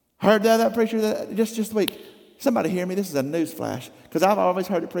 Heard that preacher that just this week. Somebody hear me. This is a news flash. Because I've always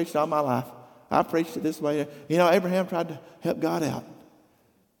heard it preached all my life. I preached it this way. You know, Abraham tried to help God out.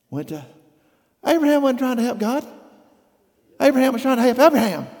 Abraham wasn't trying to help God. Abraham was trying to help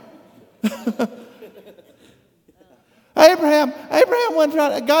Abraham. Abraham wasn't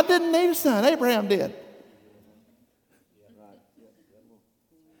trying to, God didn't need a son. Abraham did.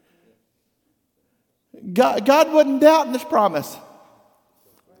 God wasn't doubting this promise.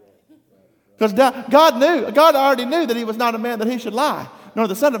 Because God already knew that he was not a man that he should lie, nor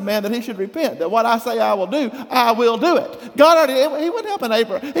the son of man that he should repent. That what I say I will do it. He wasn't helping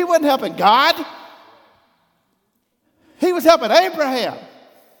Abraham. He wasn't helping God. He was helping Abraham.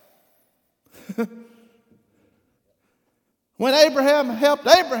 When Abraham helped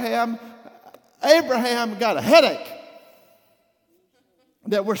Abraham, Abraham got a headache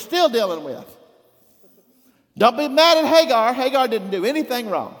that we're still dealing with. Don't be mad at Hagar. Hagar didn't do anything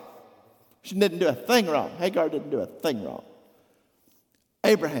wrong. She didn't do a thing wrong. Hagar didn't do a thing wrong.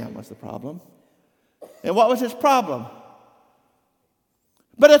 Abraham was the problem. And what was his problem?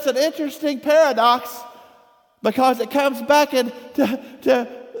 But it's an interesting paradox because it comes back in the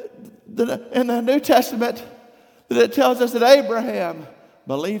New Testament that it tells us that Abraham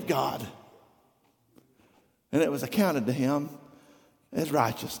believed God. And it was accounted to him as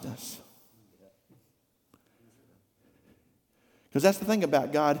righteousness. Because that's the thing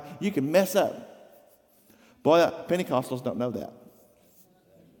about God. You can mess up. Boy, Pentecostals don't know that.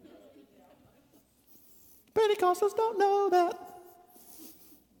 Pentecostals don't know that.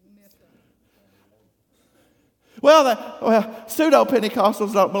 Well,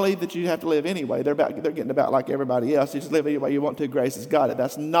 pseudo-Pentecostals don't believe that you have to live anyway. They're getting about like everybody else. You just live any way you want to. Grace has got it.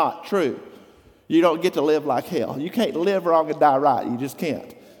 That's not true. You don't get to live like hell. You can't live wrong and die right. You just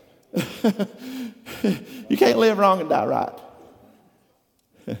can't. You can't live wrong and die right.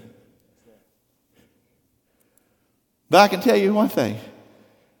 But I can tell you one thing.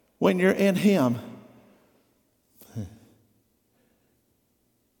 When you're in him,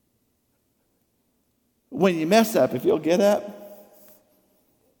 when you mess up, if you'll get up.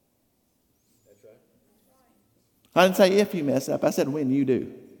 That's right. I didn't say if you mess up. I said when you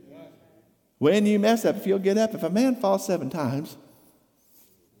do. When you mess up, if you'll get up. If a man falls 7 times,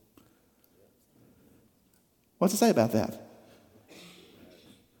 what's it say about that?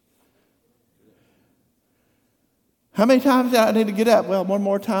 How many times do I need to get up? Well, one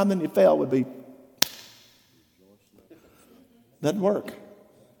more time than you fell would be. Doesn't work.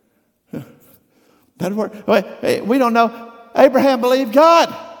 Doesn't work. Wait, we don't know. Abraham believed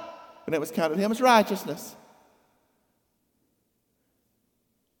God, and it was counted him as righteousness.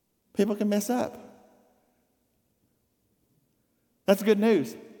 People can mess up. That's good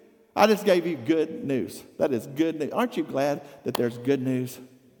news. I just gave you good news. That is good news. Aren't you glad that there's good news?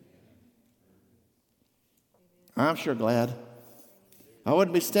 I'm sure glad. I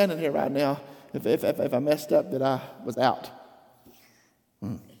wouldn't be standing here right now if I messed up that I was out.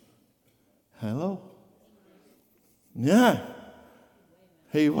 Hello? Yeah.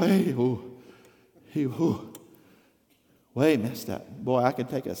 He way messed up. Boy, I could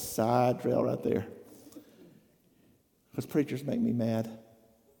take a side trail right there. Because preachers make me mad.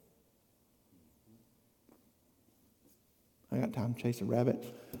 I got time to chase a rabbit.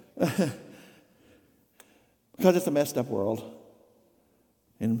 Because it's a messed up world.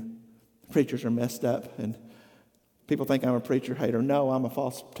 And preachers are messed up. And people think I'm a preacher hater. No, I'm a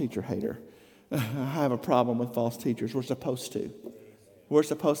false teacher hater. I have a problem with false teachers. We're supposed to. We're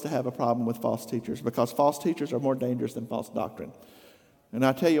supposed to have a problem with false teachers because false teachers are more dangerous than false doctrine. And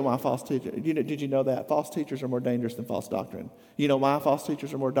I tell you why false teachers, did you know that? False teachers are more dangerous than false doctrine. You know why false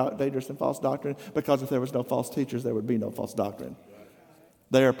teachers are more dangerous than false doctrine? Because if there was no false teachers, there would be no false doctrine.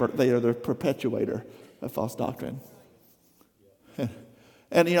 They are the perpetuator of false doctrine.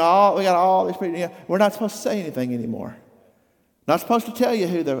 And we got all these people. We're not supposed to say anything anymore. Not supposed to tell you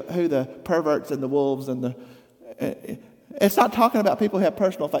who the perverts and the wolves and the. It's not talking about people who have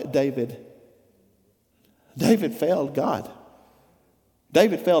personal faith. David failed God.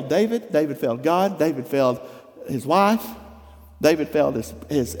 David failed David. David failed God. David failed his wife. David failed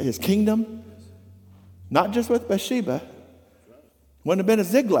his kingdom. Not just with Bathsheba. Wouldn't have been a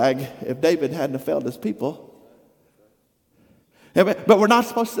Ziklag if David hadn't have failed his people. But we're not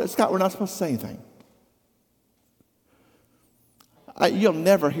supposed to, Scott, we're not supposed to say anything. You'll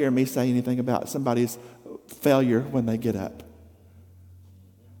never hear me say anything about somebody's failure when they get up.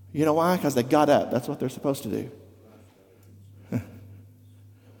 You know why? Because they got up. That's what they're supposed to do.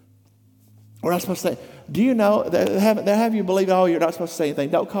 We're not supposed to say, do you know, they have you believe, oh, you're not supposed to say anything.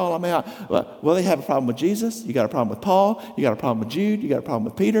 Don't call them out. Well, they have a problem with Jesus. You got a problem with Paul. You got a problem with Jude. You got a problem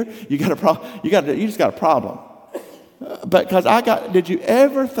with Peter. You just got a problem. But because did you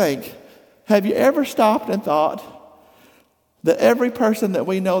ever think, have you ever stopped and thought that every person that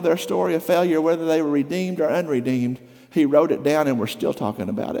we know their story of failure, whether they were redeemed or unredeemed, he wrote it down and we're still talking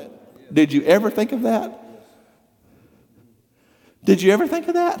about it? Did you ever think of that? Did you ever think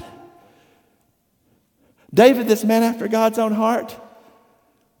of that? David, this man after God's own heart,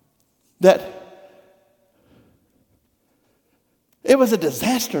 that it was a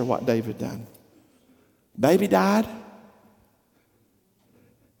disaster what David done. Baby died.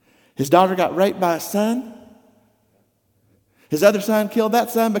 His daughter got raped by his son. His other son killed that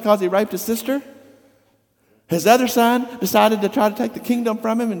son because he raped his sister. His other son decided to try to take the kingdom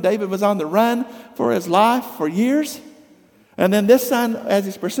from him, and David was on the run for his life for years. And then this son, as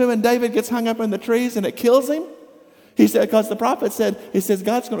he's pursuing David, gets hung up in the trees and it kills him. He said, because the prophet said, he says,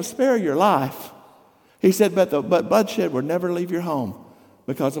 God's going to spare your life. He said, but bloodshed will never leave your home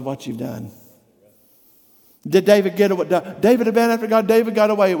because of what you've done. Did David get away? David had been after God. David got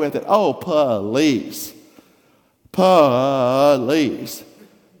away with it. Oh, please. Please.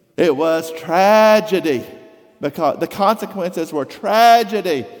 It was tragedy because the consequences were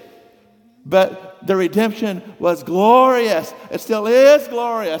tragedy. But the redemption was glorious. It still is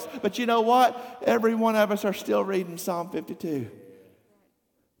glorious. But you know what? Every one of us are still reading Psalm 52.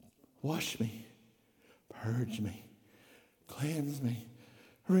 Wash me, purge me, cleanse me,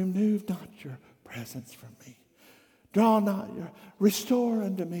 remove not your presence from me. Restore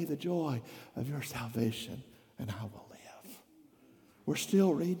unto me the joy of your salvation, and I will live. We're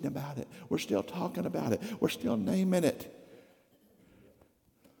still reading about it. We're still talking about it. We're still naming it.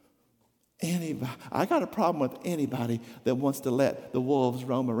 I got a problem with anybody that wants to let the wolves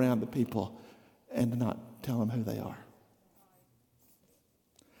roam around the people and not tell them who they are.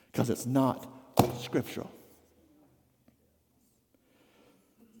 Because it's not scriptural.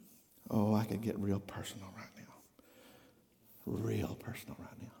 Oh, I could get real personal right now. Real personal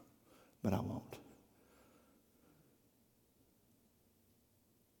right now. But I won't.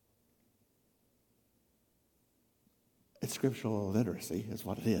 It's scriptural illiteracy is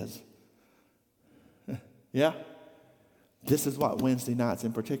what it is. Yeah? This is what Wednesday nights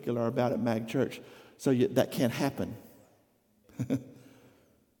in particular are about at Mag Church. So that can't happen.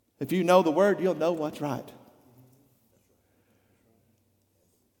 If you know the word, you'll know what's right.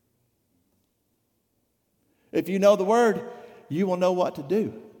 If you know the word, you will know what to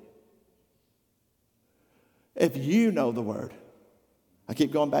do. If you know the word. I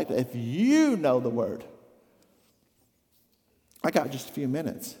keep going back to if you know the word. I got just a few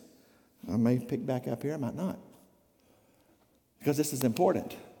minutes. I may pick back up here, I might not. Because this is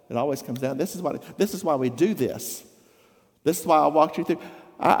important. It always comes down. This is why we do this. This is why I walked you through.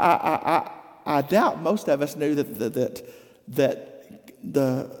 I doubt most of us knew that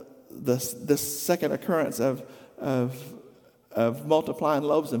the second occurrence of multiplying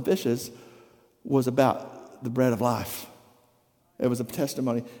loaves and fishes was about the bread of life. It was a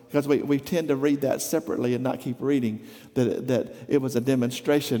testimony, because we tend to read that separately and not keep reading, that it was a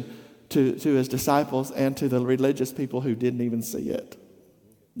demonstration to his disciples and to the religious people who didn't even see it.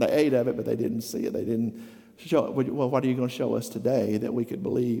 They ate of it, but they didn't see it. They didn't show it. Well, what are you going to show us today that we could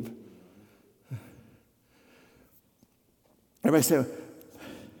believe? Everybody say,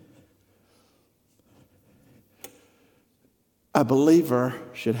 a believer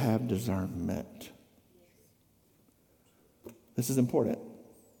should have discernment. This is important.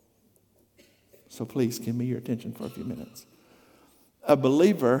 So please give me your attention for a few minutes. A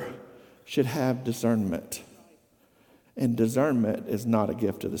believer should have discernment. And discernment is not a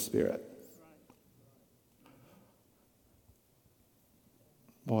gift of the Spirit.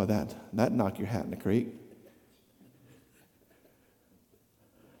 Boy, that knocked your hat in the creek.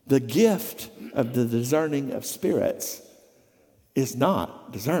 The gift of the discerning of spirits is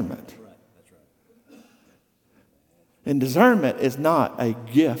not discernment. And discernment is not a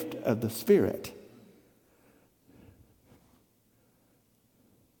gift of the Spirit.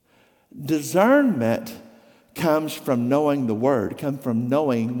 Discernment comes from knowing the Word, comes from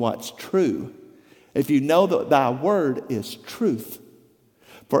knowing what's true. If you know that thy Word is truth,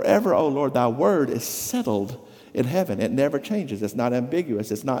 forever, O Lord, thy Word is settled in heaven. It never changes. It's not ambiguous.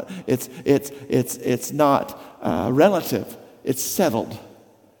 It's not relative. It's settled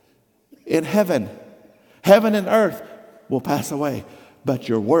in heaven. Heaven and earth will pass away, but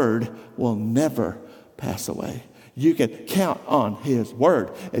your word will never pass away. You can count on his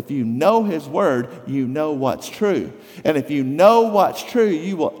word. If you know his word, you know what's true. And if you know what's true,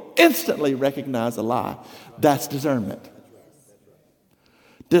 you will instantly recognize a lie. That's discernment.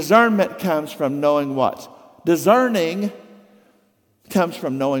 Discernment comes from knowing what? Discerning comes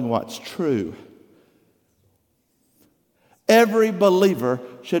from knowing what's true. Every believer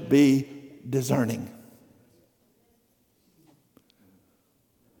should be discerning.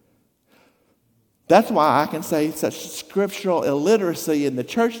 That's why I can say such scriptural illiteracy in the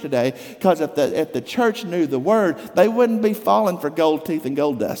church today, because if the church knew the word, they wouldn't be falling for gold teeth and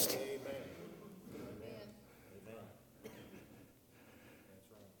gold dust.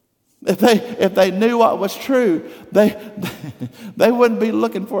 If they knew what was true, they wouldn't be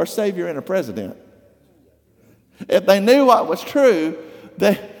looking for a savior and a president. If they knew what was true,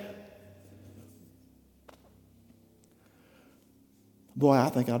 boy, I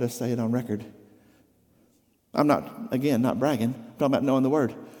think I'll just say it on record. I'm not bragging. I'm talking about knowing the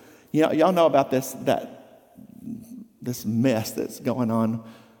word. Y'all know about this mess that's going on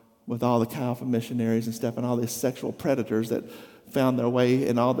with all the Chi Alpha missionaries and stuff, and all these sexual predators that found their way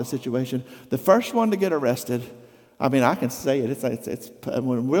in all the situation. The first one to get arrested, I mean, I can say it. It's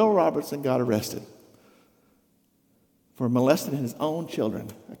when Will Robertson got arrested for molesting his own children.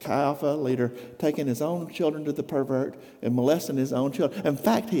 A Chi Alpha leader taking his own children to the pervert and molesting his own children. In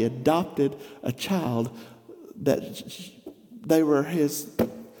fact, he adopted a child that they were his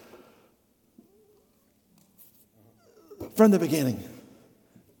from the beginning.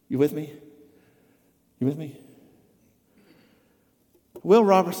 You with me? You with me? Will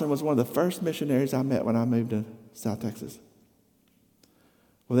Robertson was one of the first missionaries I met when I moved to South Texas.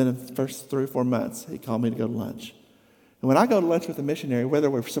 Within the first 3 or 4 months, he called me to go to lunch. And when I go to lunch with a missionary,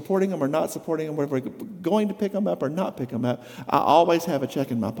 whether we're supporting them or not supporting them, whether we're going to pick them up or not pick them up, I always have a check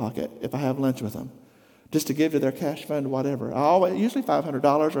in my pocket if I have lunch with them, just to give to their cash fund, whatever. Usually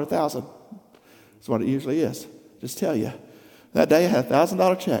 $500 or $1,000. That's what it usually is. Just tell you. That day I had a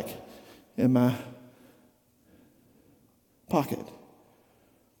 $1,000 check in my pocket.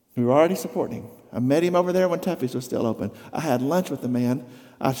 We were already supporting him. I met him over there when Tuffy's was still open. I had lunch with the man.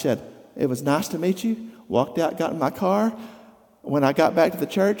 I said, "It was nice to meet you." Walked out, got in my car. When I got back to the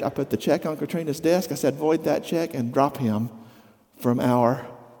church, I put the check on Katrina's desk. I said, "Void that check and drop him from our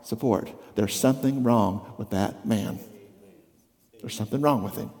support." There's something wrong with that man. There's something wrong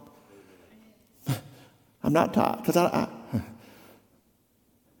with him. I'm not taught, because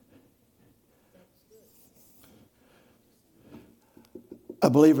a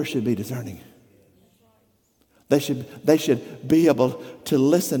believer should be discerning. They should be able to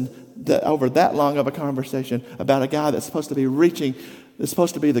listen over that long of a conversation about a guy that's supposed to be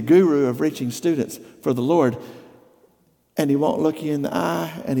the guru of reaching students for the Lord, and he won't look you in the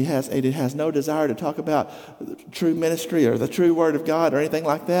eye, and he has no desire to talk about true ministry or the true Word of God or anything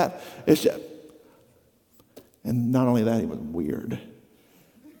like that. It's just, and not only that, he was weird.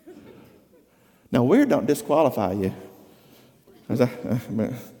 Now, weird don't disqualify you. There's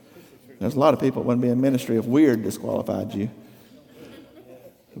a lot of people that wouldn't be in ministry if weird disqualified you.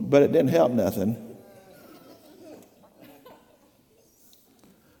 But it didn't help nothing.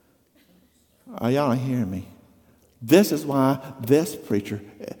 Are y'all hearing me? This is why this preacher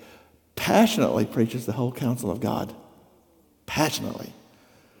passionately preaches the whole counsel of God. Passionately.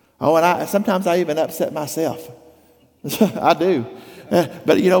 Oh, and sometimes I even upset myself. I do.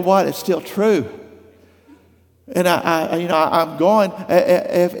 But you know what? It's still true. And I'm going,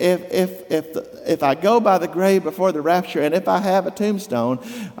 if I go by the grave before the rapture, and if I have a tombstone,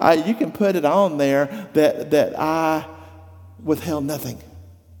 you can put it on there that I withheld nothing.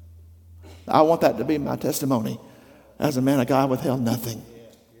 I want that to be my testimony. As a man of God, I withheld nothing.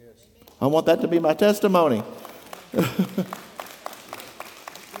 I want that to be my testimony.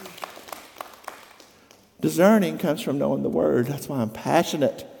 Discerning comes from knowing the Word. That's why I'm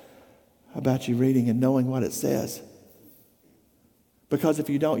passionate about you reading and knowing what it says. Because if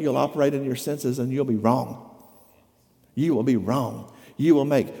you don't, you'll operate in your senses and you'll be wrong. You will be wrong. You will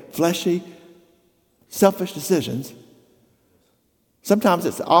make fleshy, selfish decisions. Sometimes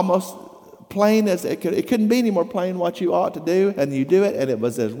it's almost plain as it couldn't be any more plain what you ought to do, and you do it and it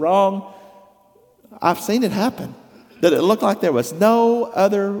was as wrong. I've seen it happen. That it looked like there was no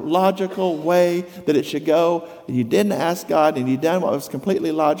other logical way that it should go, and you didn't ask God, and you done what was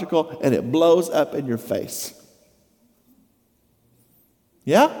completely logical, and it blows up in your face.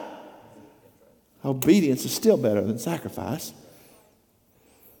 Yeah? Obedience is still better than sacrifice.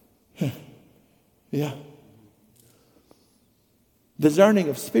 Yeah. Discerning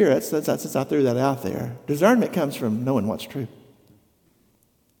of spirits, since I threw that out there, discernment comes from knowing what's true.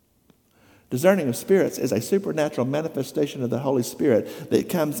 Discerning of spirits is a supernatural manifestation of the Holy Spirit that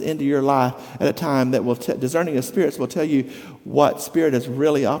comes into your life at a time that will, discerning of spirits will tell you what spirit is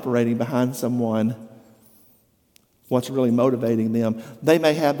really operating behind someone, what's really motivating them. They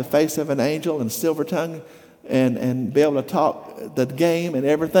may have the face of an angel and a silver tongue and be able to talk the game and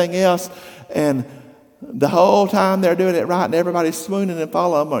everything else. And the whole time they're doing it right and everybody's swooning and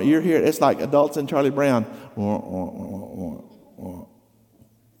following them. You're here, it's like adults in Charlie Brown.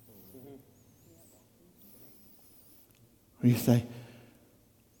 You say,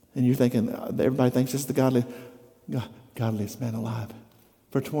 and you're thinking, everybody thinks this is the godliest man alive.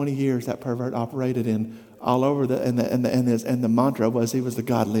 For 20 years, that pervert operated in all over and the mantra was he was the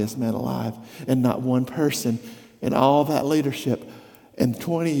godliest man alive, and not one person in all that leadership in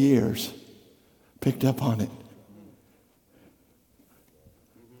 20 years picked up on it.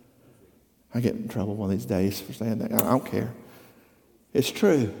 I get in trouble one of these days for saying that. I don't care. It's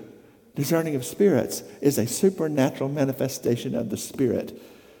true. Discerning of spirits is a supernatural manifestation of the Spirit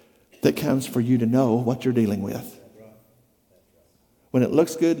that comes for you to know what you're dealing with. When it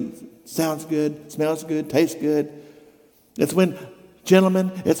looks good, sounds good, smells good, tastes good. It's when,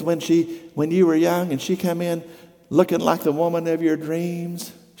 gentlemen, it's when you were young and she came in looking like the woman of your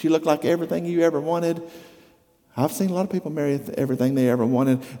dreams. She looked like everything you ever wanted. I've seen a lot of people marry everything they ever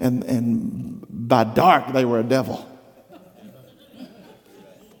wanted, and by dark they were a devil.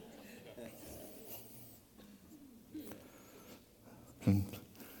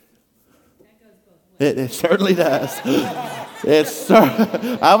 It certainly does. I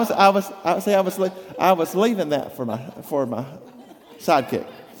was leaving that for my sidekick.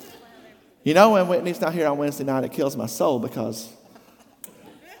 You know, when Whitney's not here on Wednesday night, it kills my soul because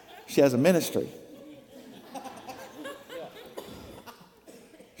she has a ministry.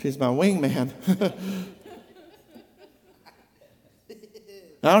 She's my wingman.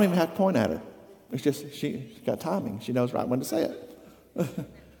 I don't even have to point at her. It's just she's got timing. She knows right when to say it.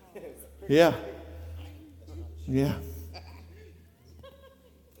 Yeah. Yeah.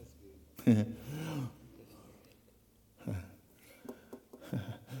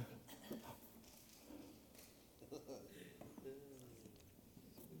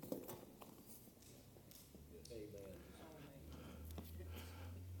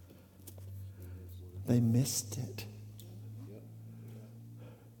 They missed it.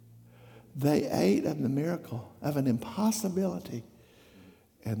 They ate of the miracle, of an impossibility,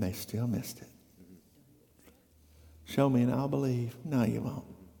 and they still missed it. Show me and I'll believe. No, you won't.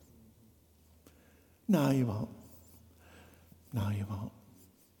 No, you won't. No, you won't.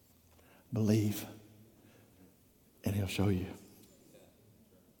 Believe, and he'll show you.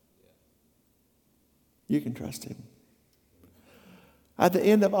 You can trust him. At the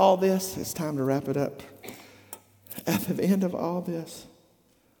end of all this, it's time to wrap it up. At the end of all this,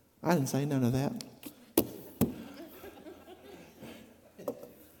 I didn't say none of that.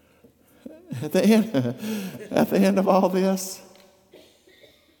 At the end of all this,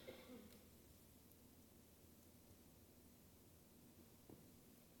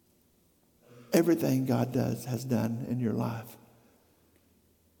 everything God has done in your life,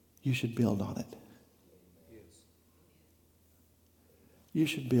 you should build on it. You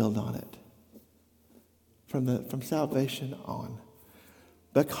should build on it from salvation on,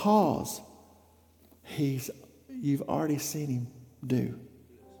 because you've already seen him do.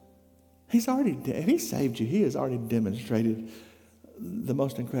 If he saved you, he has already demonstrated the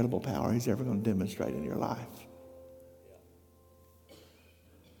most incredible power he's ever going to demonstrate in your life.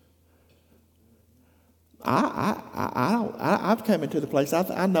 I've come into the place,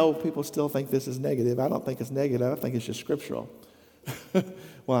 I know people still think this is negative. I don't think it's negative. I think it's just scriptural.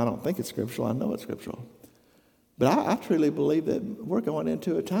 Well, I don't think it's scriptural. I know it's scriptural. But I truly believe that we're going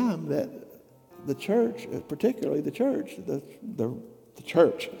into a time that the church, particularly the church,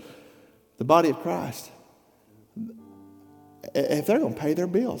 the body of Christ, if they're going to pay their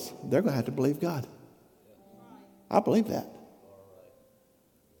bills, they're going to have to believe God. I believe that.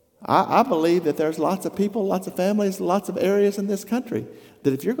 I believe that there's lots of people, lots of families, lots of areas in this country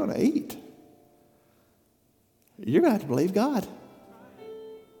that if you're going to eat, you're going to have to believe God.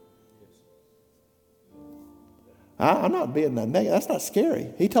 I'm not being negative. That's not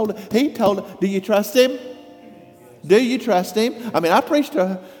scary. He told, do you trust him? Do you trust him? I mean, I preached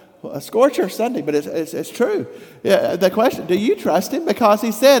a scorcher Sunday, but it's true. Yeah, the question, do you trust him? Because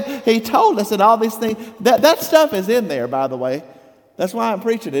he told us that all these things, that stuff is in there, by the way. That's why I'm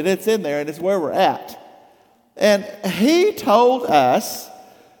preaching it. It's in there, and it's where we're at. And he told us,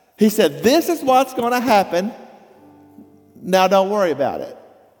 he said, this is what's going to happen. Now don't worry about it.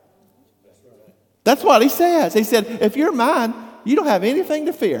 That's what he says. He said, if you're mine, you don't have anything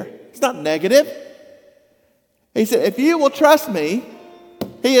to fear. It's not negative. He said, if you will trust me,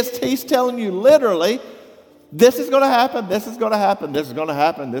 he's telling you literally, this is going to happen, this is going to happen, this is going to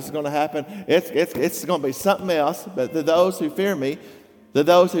happen, this is going to happen. It's going to be something else. But to those who fear me, to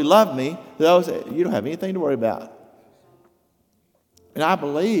those who love me, you don't have anything to worry about. And I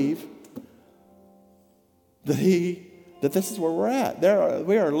believe that this is where we're at.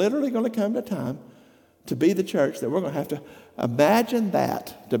 We are literally going to come to a time to be the church that we're going to have to imagine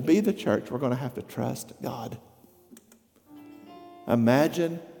that. To be the church, we're going to have to trust God.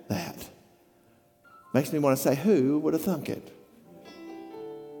 Imagine that. Makes me want to say, who would have thunk it?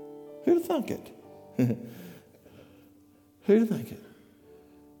 Who'd have thunk it? Who'd have thunk it?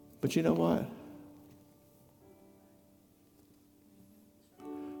 But you know what?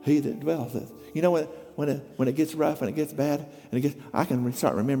 He that dwelleth. You know when it gets rough and it gets bad, I can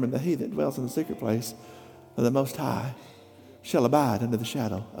start remembering that he that dwells in the secret place of the Most High shall abide under the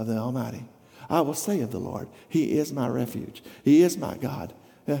shadow of the Almighty. I will say of the Lord, he is my refuge. He is my God.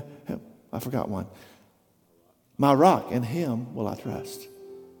 I forgot one. My rock, in him will I trust.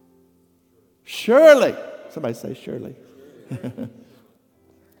 Surely. Somebody say surely.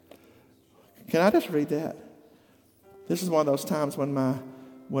 Can I just read that? This is one of those times when my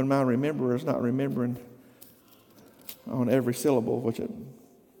rememberer is not remembering on every syllable, which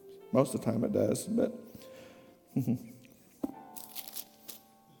most of the time it does. But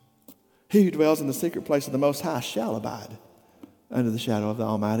he who dwells in the secret place of the Most High shall abide under the shadow of the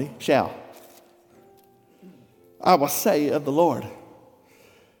Almighty. Shall. I will say of the Lord,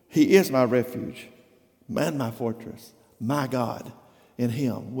 he is my refuge and my fortress, my God. In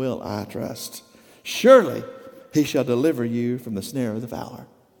him will I trust. Surely he shall deliver you from the snare of the fowler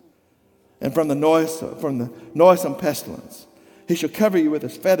and from the noisome pestilence. He shall cover you with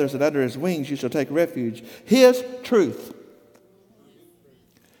his feathers, and under his wings you shall take refuge. His truth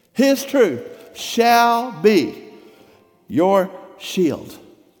shall be your shield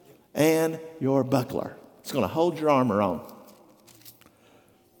and your buckler. It's going to hold your armor on.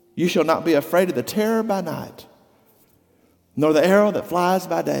 You shall not be afraid of the terror by night, nor the arrow that flies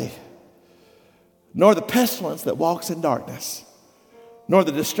by day, nor the pestilence that walks in darkness, nor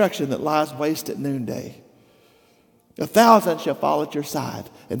the destruction that lies waste at noonday. 1,000 shall fall at your side,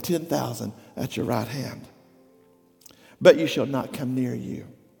 and 10,000 at your right hand. But you shall not come near you.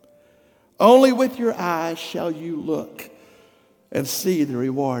 Only with your eyes shall you look and see the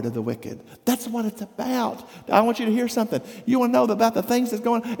reward of the wicked. That's what it's about. I want you to hear something. You want to know about the things that's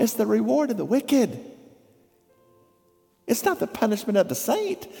going on? It's the reward of the wicked. It's not the punishment of the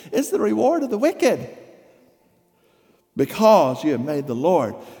saint. It's the reward of the wicked. Because you have made the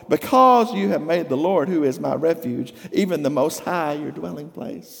Lord, who is my refuge, even the Most High, your dwelling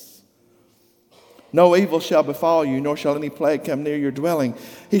place. No evil shall befall you, nor shall any plague come near your dwelling.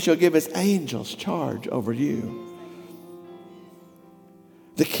 He shall give his angels charge over you,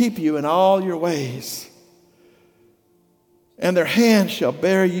 to keep you in all your ways. And their hands shall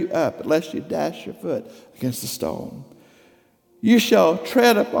bear you up, lest you dash your foot against a stone. You shall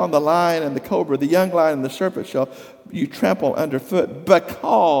tread upon the lion and the cobra, the young lion and the serpent shall you trample underfoot,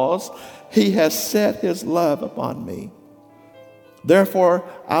 because he has set his love upon me. Therefore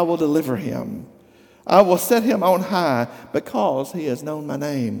I will deliver him. I will set him on high, because he has known my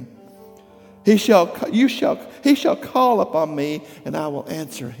name. He shall call upon me, and I will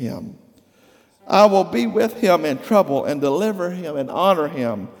answer him. I will be with him in trouble and deliver him and honor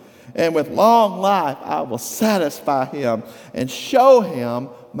him. And with long life I will satisfy him and show him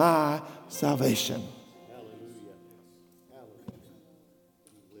my salvation.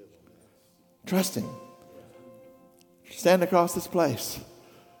 Trust him. Stand across this place.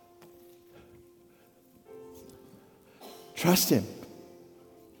 Trust him.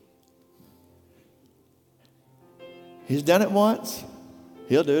 He's done it once.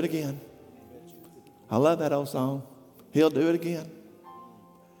 He'll do it again. I love that old song. He'll do it again.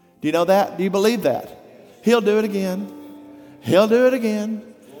 Do you know that? Do you believe that? He'll do it again. He'll do it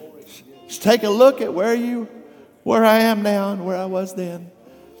again. Just take a look at where I am now and where I was then.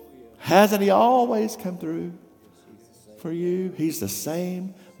 Hasn't he always come through for you? He's the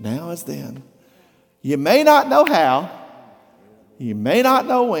same now as then. You may not know how. You may not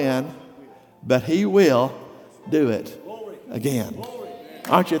know when. But he will do it again.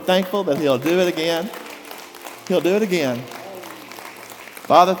 Aren't you thankful that he'll do it again? He'll do it again.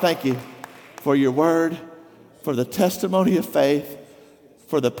 Father, thank you for your word, for the testimony of faith,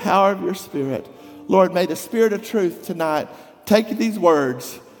 for the power of your Spirit. Lord, may the Spirit of truth tonight take these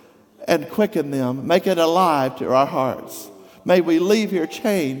words and quicken them, make it alive to our hearts. May we leave here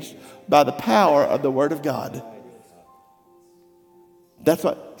changed by the power of the Word of God.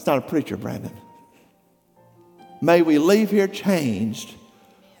 It's not a preacher, Brandon. May we leave here changed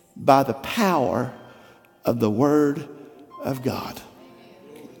by the power of the Word of God.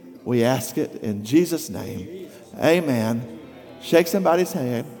 We ask it in Jesus' name. Amen. Shake somebody's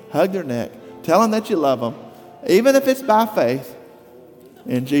hand, hug their neck, tell them that you love them, even if it's by faith,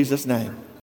 in Jesus' name.